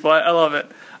 10,000 people. I love it.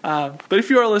 But if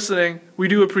you are listening, we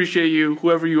do appreciate you,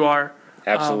 whoever you are.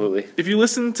 Absolutely. If you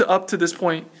listen to up to this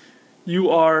point, you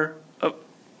are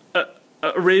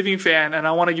a raving fan, and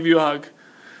I want to give you a hug.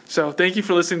 So thank you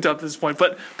for listening to up to this point.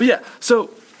 But yeah,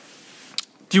 so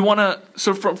do you want to?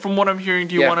 So from what I'm hearing,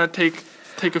 do you want to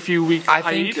take a few weeks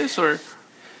hiatus, or?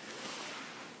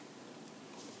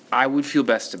 I would feel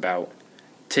best about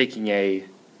taking a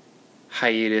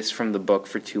hiatus from the book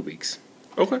for 2 weeks.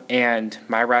 Okay. And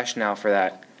my rationale for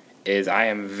that is I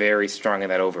am very strong in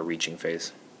that overreaching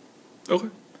phase. Okay.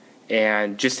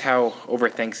 And just how over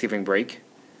Thanksgiving break,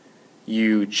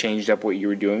 you changed up what you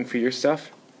were doing for your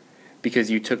stuff because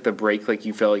you took the break like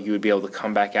you felt like you would be able to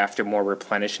come back after more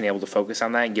replenished and able to focus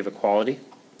on that and give it quality.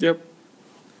 Yep.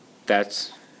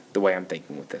 That's the way I'm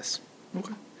thinking with this.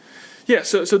 Okay. Yeah,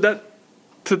 so that,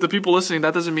 to the people listening,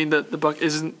 that doesn't mean that the book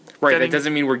isn't right. That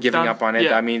doesn't mean we're giving up on it.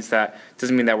 Yeah. That means that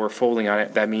doesn't mean that we're folding on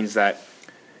it. That means that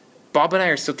Bob and I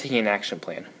are still taking an action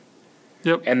plan.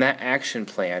 Yep. And that action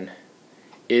plan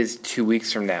is 2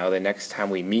 weeks from now, the next time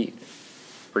we meet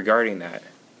regarding that.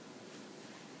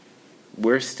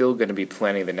 We're still going to be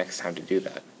planning the next time to do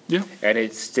that. Yeah. And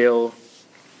it's that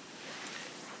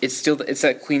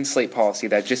clean slate policy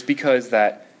that just because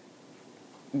that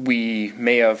we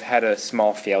may have had a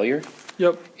small failure,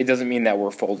 Yep. it doesn't mean that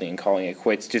we're folding and calling it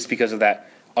quits just because of that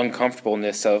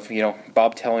uncomfortableness of,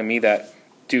 Bob telling me that,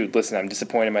 dude, listen, I'm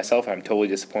disappointed in myself, I'm totally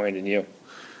disappointed in you.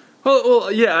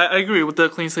 Well, yeah, I agree with the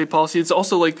clean slate policy. It's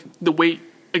also like the weight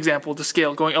example, the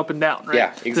scale going up and down, right?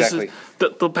 Yeah, exactly.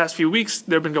 The past few weeks,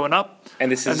 they've been going up.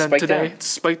 And this is then spiked today, down. it's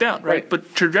spiked down, right?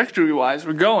 But trajectory-wise,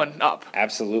 we're going up.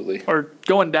 Absolutely. Or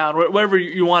going down, whatever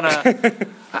you want to,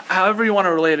 however you want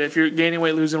to relate it, if you're gaining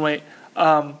weight, losing weight.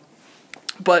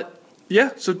 But,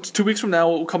 yeah, so 2 weeks from now,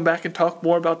 we'll come back and talk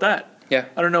more about that. Yeah.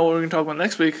 I don't know what we're going to talk about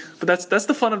next week, but that's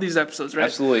the fun of these episodes, right?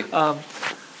 Absolutely.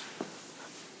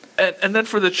 And then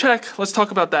for the check, let's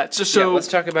talk about that. So let's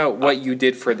talk about what you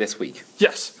did for this week.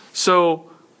 Yes.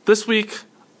 So this week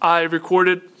I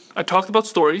talked about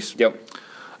stories. Yep.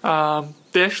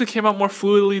 They actually came out more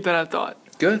fluidly than I thought.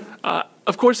 Good.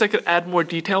 Of course, I could add more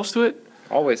details to it.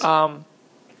 Always. So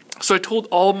I told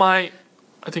all my,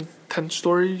 I think, 10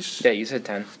 stories. Yeah, you said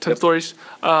 10. 10 stories.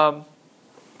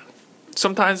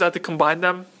 Sometimes I had to combine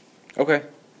them. Okay.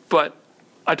 But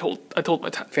I told my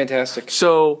 10. Fantastic.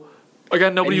 So,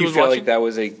 again, nobody was watching. You feel like that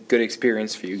was a good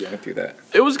experience for you going through that?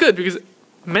 It was good because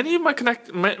many of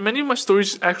my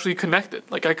stories actually connected.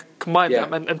 Like I could combine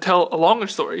them and tell a longer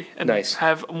story and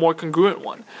have a more congruent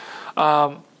one.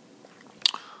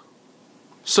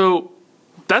 So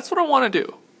that's what I want to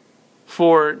do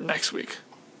for next week.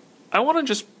 I want to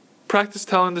just practice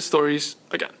telling the stories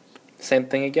again. Same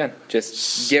thing again.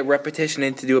 Just get repetition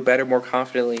in to do it better, more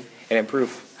confidently, and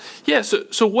improve. Yeah.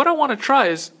 So what I want to try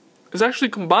is actually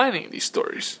combining these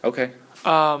stories. Okay.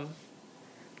 Lions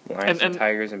and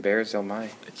tigers and bears, oh my.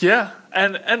 Yeah,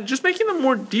 and just making them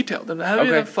more detailed and having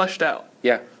them fleshed out.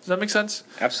 Yeah. Does that make sense?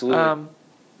 Absolutely.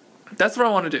 That's what I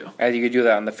want to do. And you could do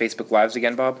that on the Facebook Lives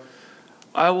again, Bob?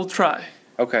 I will try.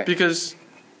 Okay. Because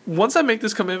once I make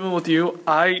this commitment with you,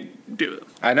 I do them.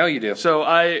 I know you do. So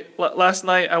last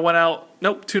night I went out,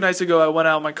 2 nights ago I went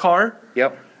out in my car.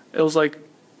 Yep. It was like,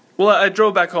 I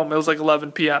drove back home. It was like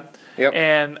 11 p.m. Yep.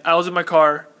 And I was in my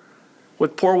car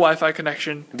with poor Wi-Fi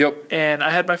connection. Yep. And I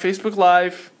had my Facebook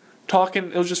Live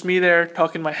talking. It was just me there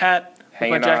talking my hat,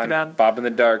 hanging with my jacket on, down. Bob in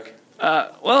the dark.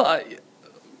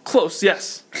 Close,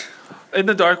 yes. In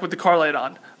the dark with the car light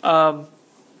on.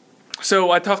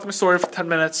 So I talked my story for 10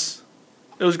 minutes.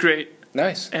 It was great.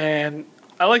 Nice. And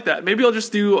I like that. Maybe I'll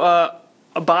just do a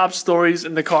Bob Stories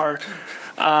in the Car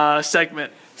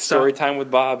segment. Story time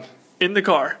with Bob. In the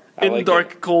car. In the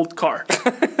dark, cold car.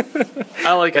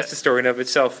 I like That's the story in of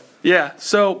itself. Yeah.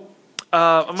 So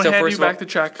I'm going to hand you back the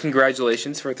check.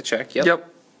 Congratulations for the check.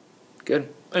 Yep. Good.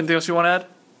 Anything else you want to add?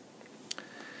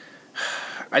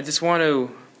 I just want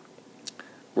to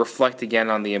reflect again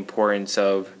on the importance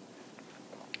of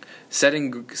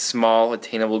setting small,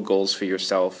 attainable goals for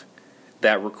yourself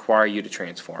that require you to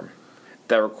transform,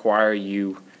 that require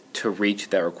you to reach,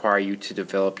 that require you to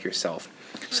develop yourself,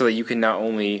 so that you can not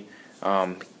only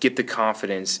get the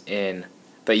confidence in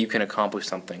that you can accomplish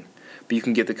something, but you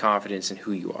can get the confidence in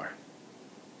who you are.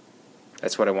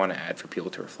 That's what I want to add for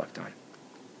people to reflect on.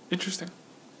 Interesting.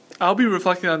 I'll be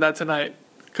reflecting on that tonight,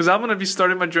 because I'm going to be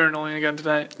starting my journaling again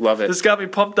tonight. Love it. This got me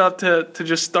pumped up to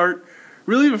just start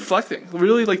really reflecting,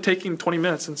 really like taking 20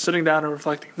 minutes and sitting down and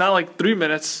reflecting. Not like 3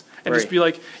 minutes and just be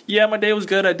like, yeah, my day was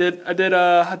good. I did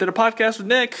a podcast with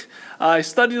Nick. I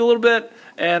studied a little bit,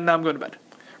 and now I'm going to bed.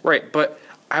 Right, but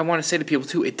I want to say to people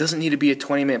too, it doesn't need to be a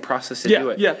 20-minute process to do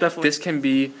it. Yeah, definitely. This can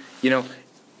be, you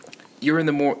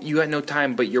got no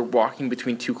time, but you're walking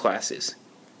between two classes.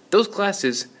 Those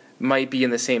classes might be in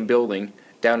the same building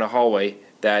down a hallway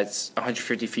that's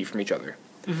 150 feet from each other.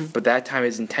 Mm-hmm. But that time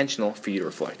is intentional for you to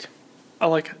reflect. I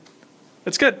like it.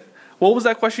 It's good. What was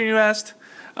that question you asked?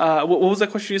 What was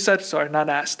that question you said? Sorry, not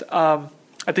asked. I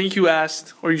think you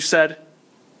asked, or you said,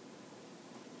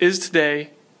 is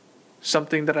today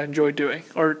something that I enjoy doing?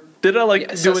 Or did I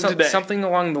doing today? Something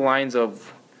along the lines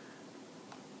of,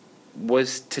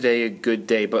 was today a good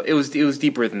day? But it was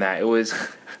deeper than that. It was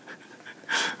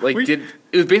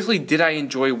did I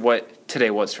enjoy what today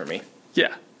was for me?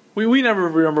 Yeah. We never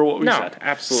remember what we said. No,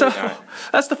 absolutely not.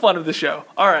 That's the fun of the show.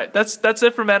 All right, that's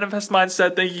it for Manifest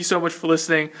Mindset. Thank you so much for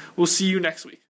listening. We'll see you next week.